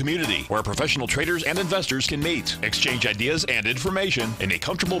lively community where professional traders and investors can meet, exchange ideas and information in a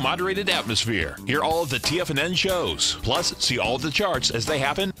comfortable, moderated atmosphere. Hear all of the TFNN shows, plus see all of the charts as they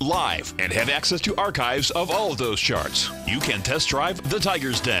happen live and have access to archives of all of those charts. You can test drive The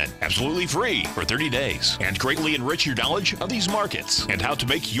Tiger's Den absolutely free for 30 days and greatly enrich your knowledge of these markets and how to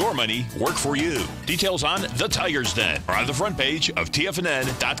make your money work for you. Details on The Tiger's Den are on the front page of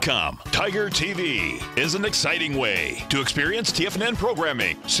TFNN.com. Tiger TV is an exciting way to experience TFNN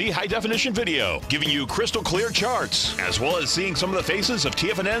programming, see high-definition video, giving you crystal clear charts, as well as seeing some of the faces of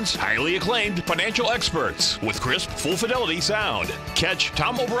TFNN's highly acclaimed financial experts with crisp, full-fidelity sound. Catch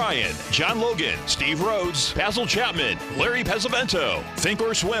Tom O'Brien, John Logan, Steve Rhodes, Basil Chapman, Larry Pesavento, Think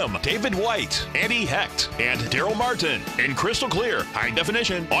or Swim, David White, Andy Hecht, and Daryl Martin in crystal clear,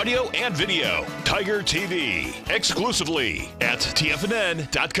 high-definition audio and video. Tiger TV, exclusively at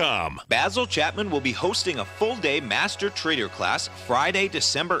TFNN.com. Basil Chapman will be hosting a full-day Master Trader class Friday,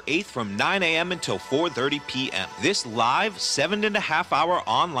 December 8th from 9 a.m. until 4:30 p.m. This live 7.5-hour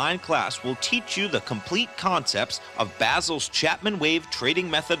online class will teach you the complete concepts of Basil's Chapman Wave trading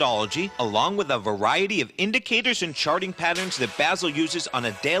methodology, along with a variety of indicators and charting patterns that Basil uses on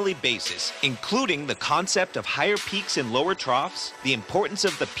a daily basis, including the concept of higher peaks and lower troughs, the importance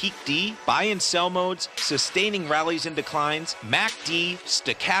of the peak D, buy and sell modes, sustaining rallies and declines, MACD,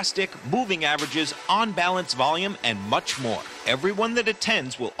 stochastic, moving averages, on-balance volume, and much more. Everyone that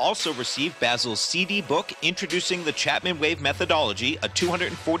attends will also receive Basil's CD book introducing the Chapman Wave methodology, a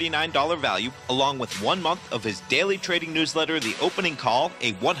 $249 value, along with 1 month of his daily trading newsletter, The Opening Call,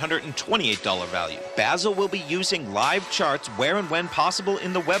 a $128 value. Basil will be using live charts where and when possible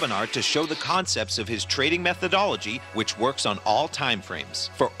in the webinar to show the concepts of his trading methodology, which works on all time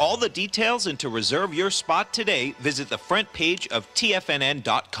frames. For all the details and to reserve your spot today, visit the front page of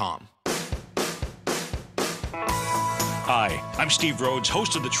TFNN.com. Hi, I'm Steve Rhodes,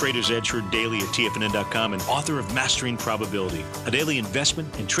 host of the Trader's Edge heard daily at TFNN.com and author of Mastering Probability, a daily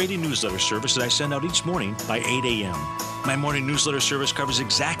investment and trading newsletter service that I send out each morning by 8 a.m. My morning newsletter service covers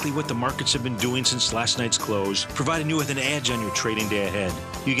exactly what the markets have been doing since last night's close, providing you with an edge on your trading day ahead.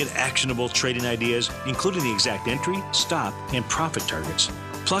 You get actionable trading ideas, including the exact entry, stop, and profit targets.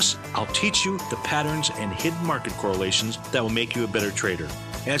 Plus, I'll teach you the patterns and hidden market correlations that will make you a better trader.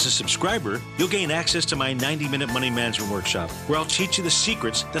 As a subscriber, you'll gain access to my 90-minute money management workshop, where I'll teach you the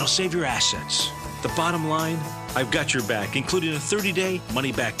secrets that'll save your assets. The bottom line, I've got your back, including a 30-day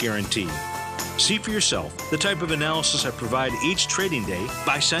money-back guarantee. See for yourself the type of analysis I provide each trading day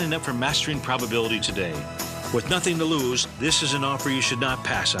by signing up for Mastering Probability today. With nothing to lose, this is an offer you should not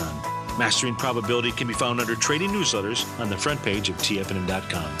pass on. Mastering Probability can be found under Trading Newsletters on the front page of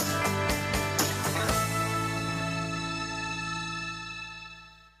TFNN.com.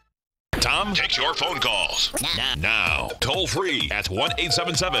 Tom takes your phone calls now. Toll free at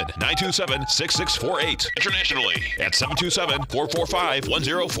 1-877-927-6648. Internationally at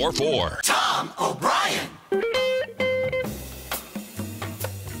 727-445-1044. Tom O'Brien.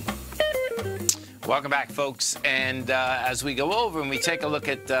 Welcome back, folks. And as we go over and we take a look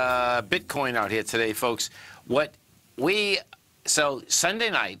at Bitcoin out here today, folks, so Sunday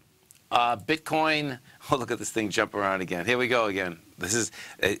night, Bitcoin, oh, look at this thing jump around again. Here we go again. This is,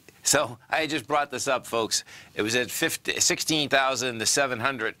 so I just brought this up, folks. It was at 16,000 to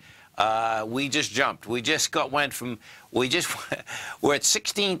 700. We just jumped. We just we're at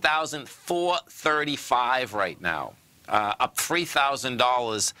 16,435 right now, up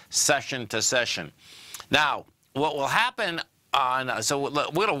 $3,000 session to session. Now, what will happen so we're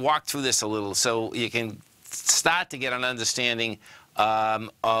going to walk through this a little so you can start to get an understanding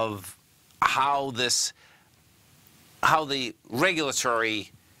of how the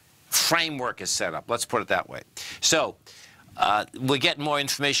regulatory framework is set up. Let's put it that way. So we're getting more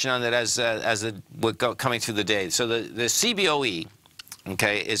information on that as we're coming through the day. So the CBOE,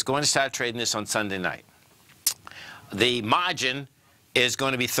 okay, is going to start trading this on Sunday night. The margin is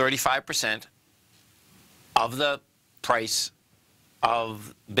going to be 35% of the price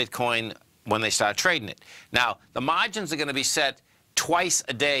of Bitcoin when they start trading it. Now, the margins are going to be set twice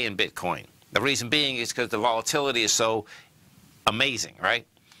a day in Bitcoin. The reason being is because the volatility is so amazing, right?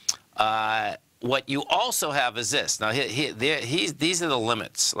 What you also have is this. Now, these are the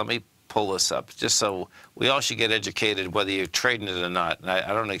limits. Let me pull this up, just so we all should get educated whether you're trading it or not. And I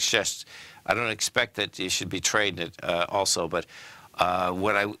don't expect that you should be trading it also, but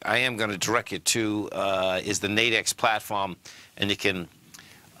what I am going to direct you to is the Nadex platform, and you can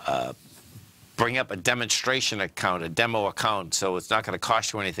bring up a demonstration account, a demo account, so it's not going to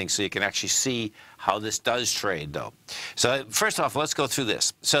cost you anything, so you can actually see how this does trade, though. So first off, let's go through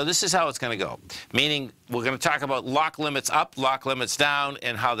this. So this is how it's going to go, meaning we're going to talk about lock limits up, lock limits down,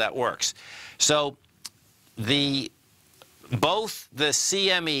 and how that works. So both the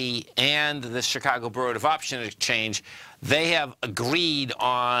CME and the Chicago Board of Options Exchange, they have agreed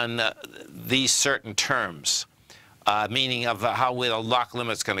on these certain terms. Meaning of how where the lock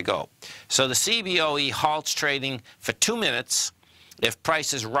limit's going to go. So the CBOE halts trading for 2 minutes if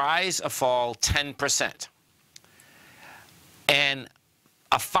prices rise or fall 10%. And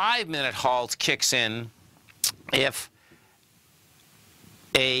a 5-minute halt kicks in if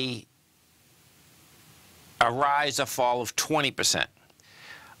a rise or fall of 20%.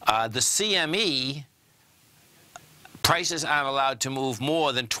 The CME, prices aren't allowed to move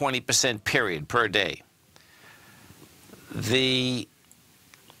more than 20% period per day.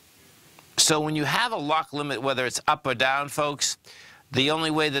 So when you have a lock limit, whether it's up or down, folks, the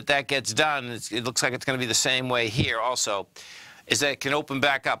only way that that gets done, it looks like it's going to be the same way here also, is that it can open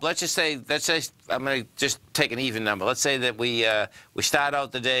back up. Let's say I'm going to just take an even number. Let's say that we start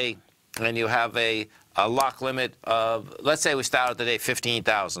out the day and you have a lock limit of, let's say we start out the day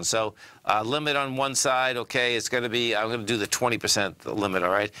 15,000. So limit on one side, okay, it's going to be, I'm going to do the 20% limit,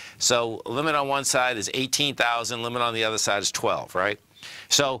 all right? So limit on one side is 18,000, limit on the other side is 12, right?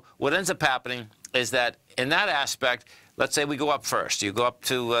 So what ends up happening is that in that aspect, let's say we go up first. You go up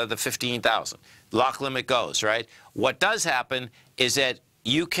to the 15,000. Lock limit goes, right? What does happen is that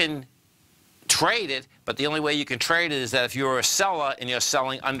you can trade it, but the only way you can trade it is that if you're a seller and you're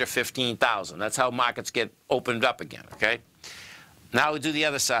selling under 15,000. That's how markets get opened up again, okay? Now we do the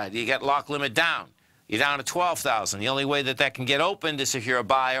other side. You get lock limit down. You're down to 12,000. The only way that that can get opened is if you're a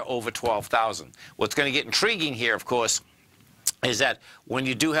buyer over 12,000. What's going to get intriguing here, of course, is that when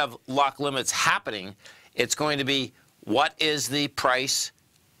you do have lock limits happening, it's going to be what is the price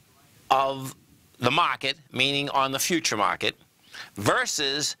of the market, meaning on the future market,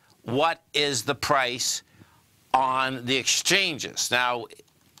 versus what is the price on the exchanges. Now,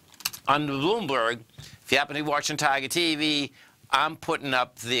 on Bloomberg, if you happen to be watching Tiger TV, I'm putting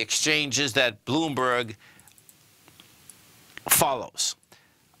up the exchanges that Bloomberg follows.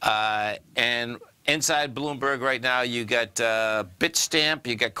 And inside Bloomberg right now, you got Bitstamp,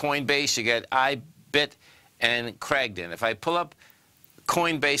 you got Coinbase, you got iBit, and Cragden. If I pull up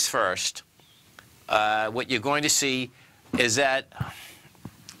Coinbase first, what you're going to see is that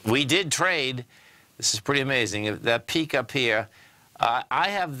we did trade. This is pretty amazing. That peak up here, I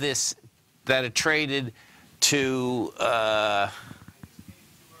have this that it traded to,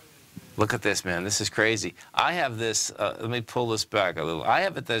 look at this, man. This is crazy. I have this, let me pull this back a little. I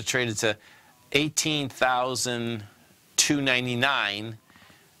have it that it traded to 18,299.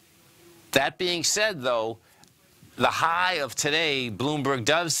 That being said, though, the high of today, Bloomberg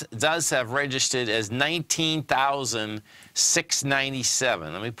does have registered as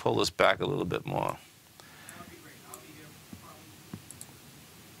 19,697. Let me pull this back a little bit more.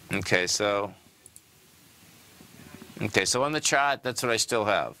 Okay, so on the chart, that's what I still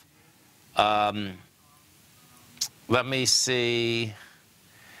have. Let me see.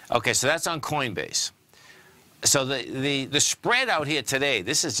 Okay, so that's on Coinbase. So the spread out here today,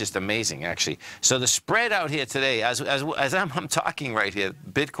 this is just amazing, actually. So the spread out here today, as I'm talking right here,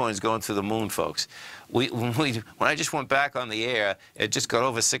 Bitcoin's going through the moon, folks. When I just went back on the air, it just got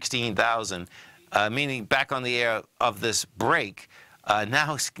over 16,000, meaning back on the air of this break.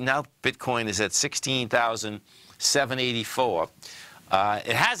 Now Bitcoin is at 16,784.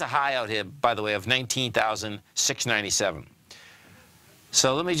 It has a high out here, by the way, of 19,697.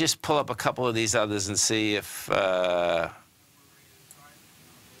 So let me just pull up a couple of these others and see if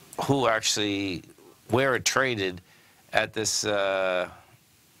who actually, where it traded at this. No,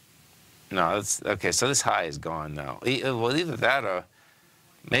 that's okay. So this high is gone now. Well, either that or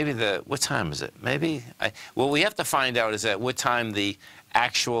maybe what time is it? Maybe what we have to find out is at what time the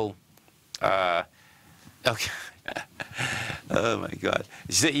actual. Okay. Oh my God!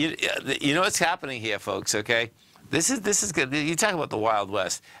 You know what's happening here, folks? Okay. This is good. You talk about the Wild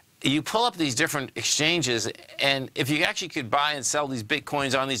West. you pull up these different exchanges, and if you actually could buy and sell these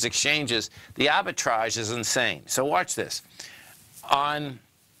Bitcoins on these exchanges, the arbitrage is insane. So watch this. On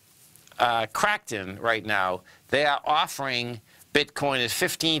Kraken right now, they are offering Bitcoin at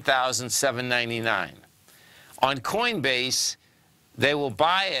 $15,799. On Coinbase, they will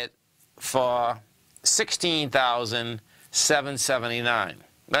buy it for $16,779.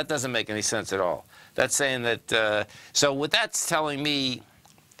 That doesn't make any sense at all. That's saying that, so what that's telling me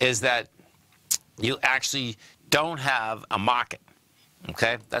is that you actually don't have a market,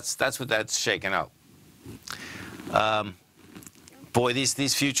 okay? That's what that's shaking out. Boy,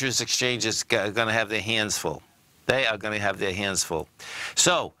 these futures exchanges are going to have their hands full. They are going to have their hands full.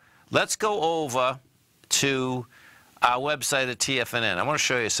 So let's go over to our website at TFNN. I want to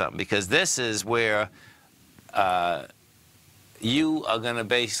show you something, because this is where you are going to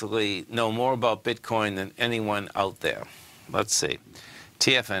basically know more about Bitcoin than anyone out there. Let's see.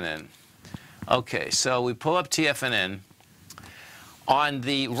 TFNN. Okay, so we pull up TFNN. On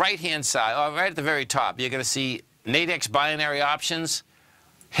the right-hand side, or right at the very top, you're going to see Nadex binary options.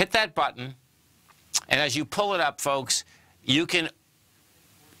 Hit that button, and as you pull it up, folks, you can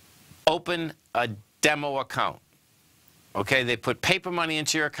open a demo account. Okay, they put paper money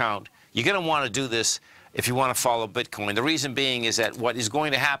into your account. You're going to want to do this if you want to follow Bitcoin. The reason being is that what is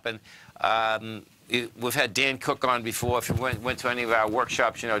going to happen, we've had Dan Cook on before. If you went to any of our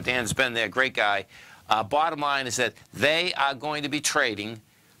workshops, you know, Dan's been there, great guy. Bottom line is that they are going to be trading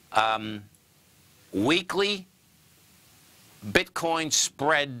weekly Bitcoin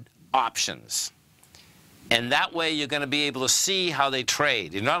spread options. And that way you're going to be able to see how they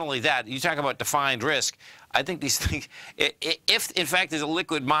trade. And not only that, you talk about defined risk. I think these things, if in fact there's a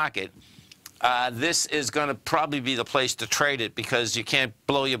liquid market, this is going to probably be the place to trade it, because you can't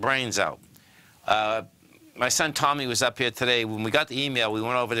blow your brains out. My son Tommy was up here today. When we got the email, we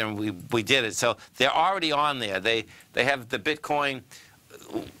went over there and we did it. So they're already on there. They have the Bitcoin.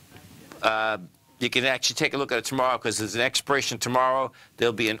 You can actually take a look at it tomorrow, because there's an expiration tomorrow.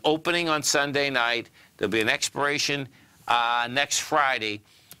 There'll be an opening on Sunday night. There'll be an expiration next Friday.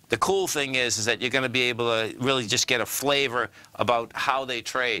 The cool thing is that you're going to be able to really just get a flavor about how they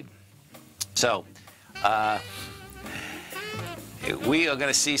trade. So we are going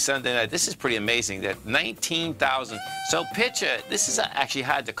to see Sunday night. This is pretty amazing that 19,000. So picture, this is actually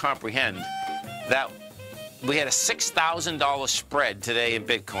hard to comprehend, that we had a $6,000 spread today in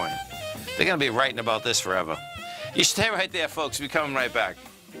Bitcoin. They're going to be writing about this forever. You stay right there, folks. We're coming right back.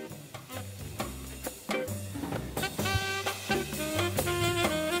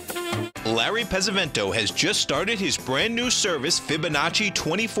 Larry Pesavento has just started his brand new service, Fibonacci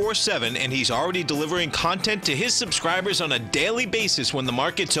 24/7, and he's already delivering content to his subscribers on a daily basis when the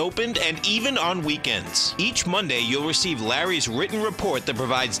market's opened, and even on weekends. Each Monday, you'll receive Larry's written report that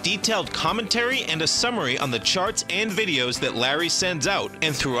provides detailed commentary and a summary on the charts and videos that Larry sends out.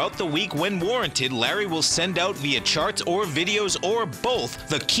 And throughout the week, when warranted, Larry will send out via charts or videos or both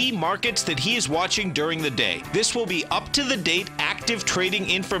the key markets that he is watching during the day. This will be up-to-the-date, active trading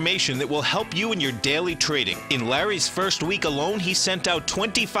information that will help you in your daily trading. In Larry's first week alone, he sent out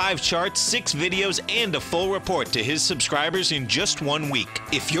 25 charts, 6 videos, and a full report to his subscribers in just 1 week.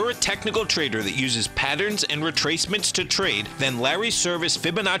 If you're a technical trader that uses patterns and retracements to trade, then Larry's service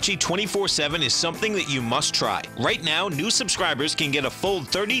Fibonacci 24/7 is something that you must try. Right now, new subscribers can get a full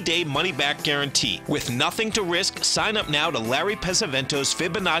 30-day money-back guarantee. With nothing to risk, sign up now to Larry Pesavento's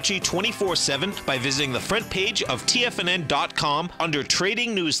Fibonacci 24/7 by visiting the front page of TFNN.com under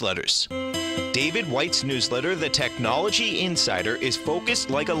Trading Newsletters. David White's newsletter, The Technology Insider, is focused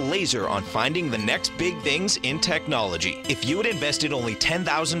like a laser on finding the next big things in technology. If you had invested only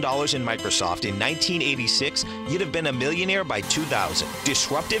 $10,000 in Microsoft in 1986, you'd have been a millionaire by 2000.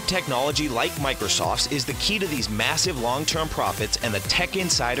 Disruptive technology like Microsoft's is the key to these massive long-term profits, and the Tech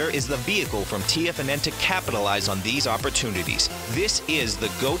Insider is the vehicle from TFNN to capitalize on these opportunities. This is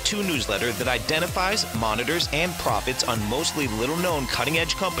the go-to newsletter that identifies, monitors, and profits on mostly little-known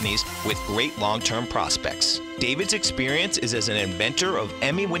cutting-edge companies with great long-term prospects. David's experience is as an inventor of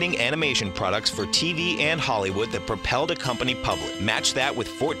Emmy-winning animation products for TV and Hollywood that propelled a company public. Match that with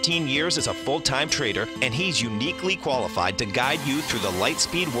 14 years as a full-time trader, and he's uniquely qualified to guide you through the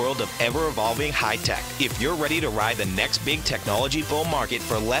light-speed world of ever-evolving high-tech. If you're ready to ride the next big technology bull market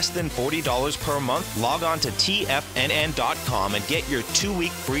for less than $40 per month, log on to TFNN.com and get your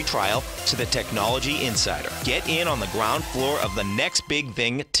 2-week free trial to the Technology Insider. Get in on the ground floor of the next big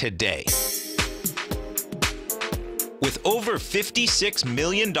thing today. With over $56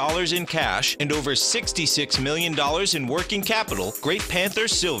 million in cash and over $66 million in working capital, Great Panther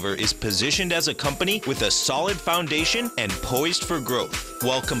Silver is positioned as a company with a solid foundation and poised for growth.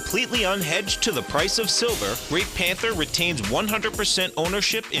 While completely unhedged to the price of silver, Great Panther retains 100%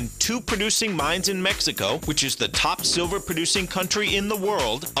 ownership in 2 producing mines in Mexico, which is the top silver producing country in the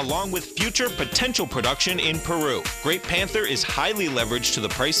world, along with future potential production in Peru. Great Panther is highly leveraged to the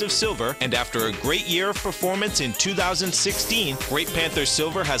price of silver, and after a great year of performance in 2016, Great Panther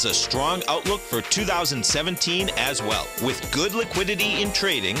Silver has a strong outlook for 2017 as well. With good liquidity in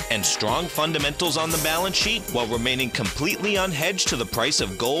trading and strong fundamentals on the balance sheet, while remaining completely unhedged to the price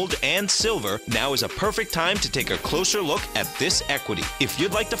of gold and silver, now is a perfect time to take a closer look at this equity. If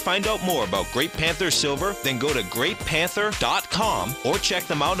you'd like to find out more about Great Panther Silver, then go to greatpanther.com or check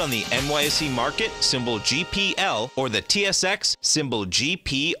them out on the NYSE market, symbol GPL, or the TSX, symbol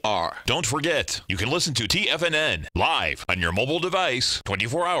GPR. Don't forget, you can listen to TFNN live on your mobile device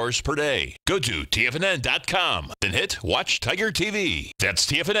 24 hours per day. Go to TFNN.com, then hit Watch Tiger TV. That's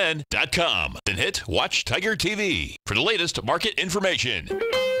TFNN.com, then hit Watch Tiger TV for the latest market information.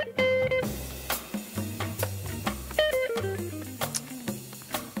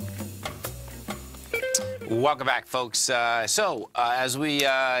 Welcome back, folks. As we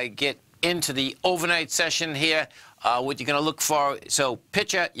get into the overnight session here, what you're going to look for, so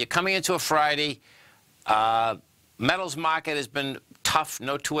picture, you're coming into a Friday. Metals market has been tough,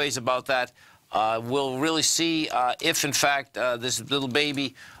 no two ways about that. We'll really see if, in fact, this little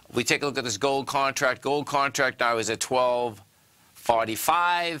baby, we take a look at this gold contract. Gold contract now is at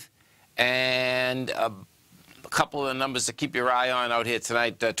 $12.45, and a couple of the numbers to keep your eye on out here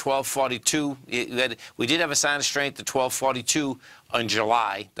tonight. $12.42. We did have a sign of strength at $12.42 in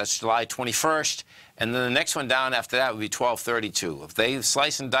July. That's July 21st. And then the next one down after that would be $12.32. If they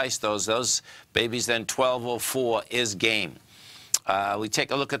slice and dice those babies, then $12.04 is game. We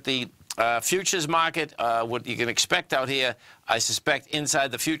take a look at the futures market. What you can expect out here, I suspect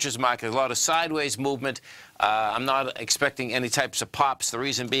inside the futures market, a lot of sideways movement. I'm not expecting any types of pops. The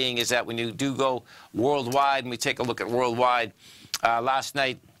reason being is that when you do go worldwide, and we take a look at worldwide, last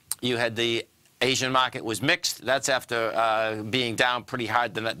night you had the Asian market was mixed. That's after being down pretty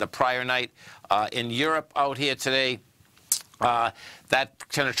hard the prior night. In Europe out here today, that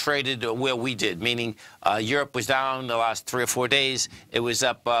kind of traded where we did, meaning Europe was down the last 3 or 4 days. It was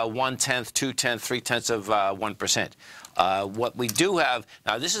up 1/10, 2/10, 3/10 of 1%. What we do have,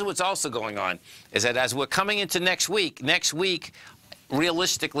 now this is what's also going on, is that as we're coming into next week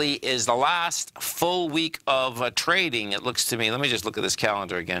realistically is the last full week of trading, it looks to me. Let me just look at this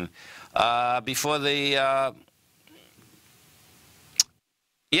calendar again. Before the...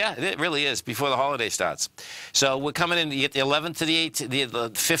 yeah, it really is before the holiday starts. So we're coming in. You get the 11th to the 8th,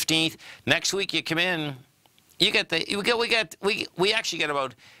 the 15th. Next week you come in. You get the. We actually get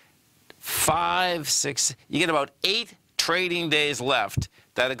about 5, 6. You get about 8 trading days left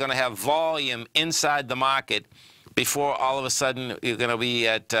that are going to have volume inside the market before all of a sudden you're going to be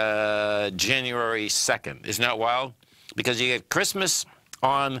at January 2nd. Isn't that wild? Because you get Christmas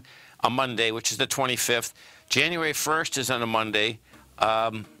on a Monday, which is the 25th. January 1st is on a Monday.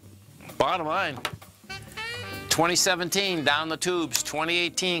 Bottom line, 2017 down the tubes,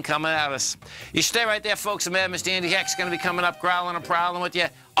 2018 coming at us. You stay right there, folks. The man, Mr. Andy Heck's going to be coming up, growling and prowling with you.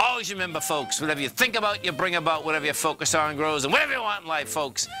 Always remember, folks, whatever you think about, you bring about. Whatever you focus on grows. And whatever you want in life,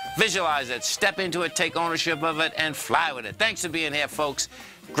 folks, visualize it, step into it, take ownership of it, and fly with it. Thanks for being here, folks.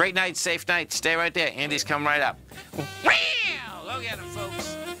 Great night, safe night. Stay right there. Andy's coming right up. Go get him,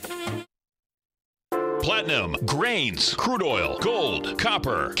 folks. Platinum, grains, crude oil, gold,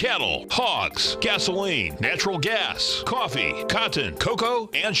 copper, cattle, hogs, gasoline, natural gas, coffee, cotton, cocoa,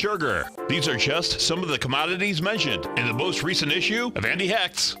 and sugar. These are just some of the commodities mentioned in the most recent issue of Andy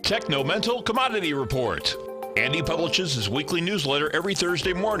Heck's Techno-Mental Commodity Report. Andy publishes his weekly newsletter every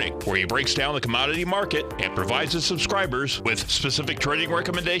Thursday morning, where he breaks down the commodity market and provides his subscribers with specific trading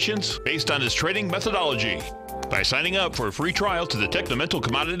recommendations based on his trading methodology. By signing up for a free trial to the Techno-Mental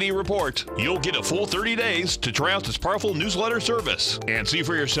Commodity Report, you'll get a full 30 days to try out this powerful newsletter service and see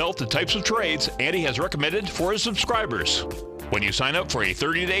for yourself the types of trades Andy has recommended for his subscribers. When you sign up for a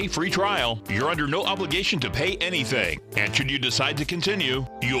 30-day free trial, you're under no obligation to pay anything. And should you decide to continue,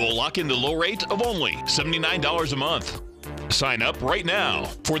 you will lock in the low rate of only $79 a month. Sign up right now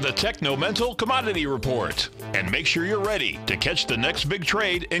for the Techno-Mental Commodity Report and make sure you're ready to catch the next big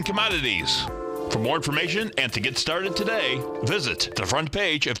trade in commodities. For more information and to get started today, visit the front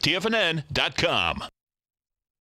page of TFNN.com.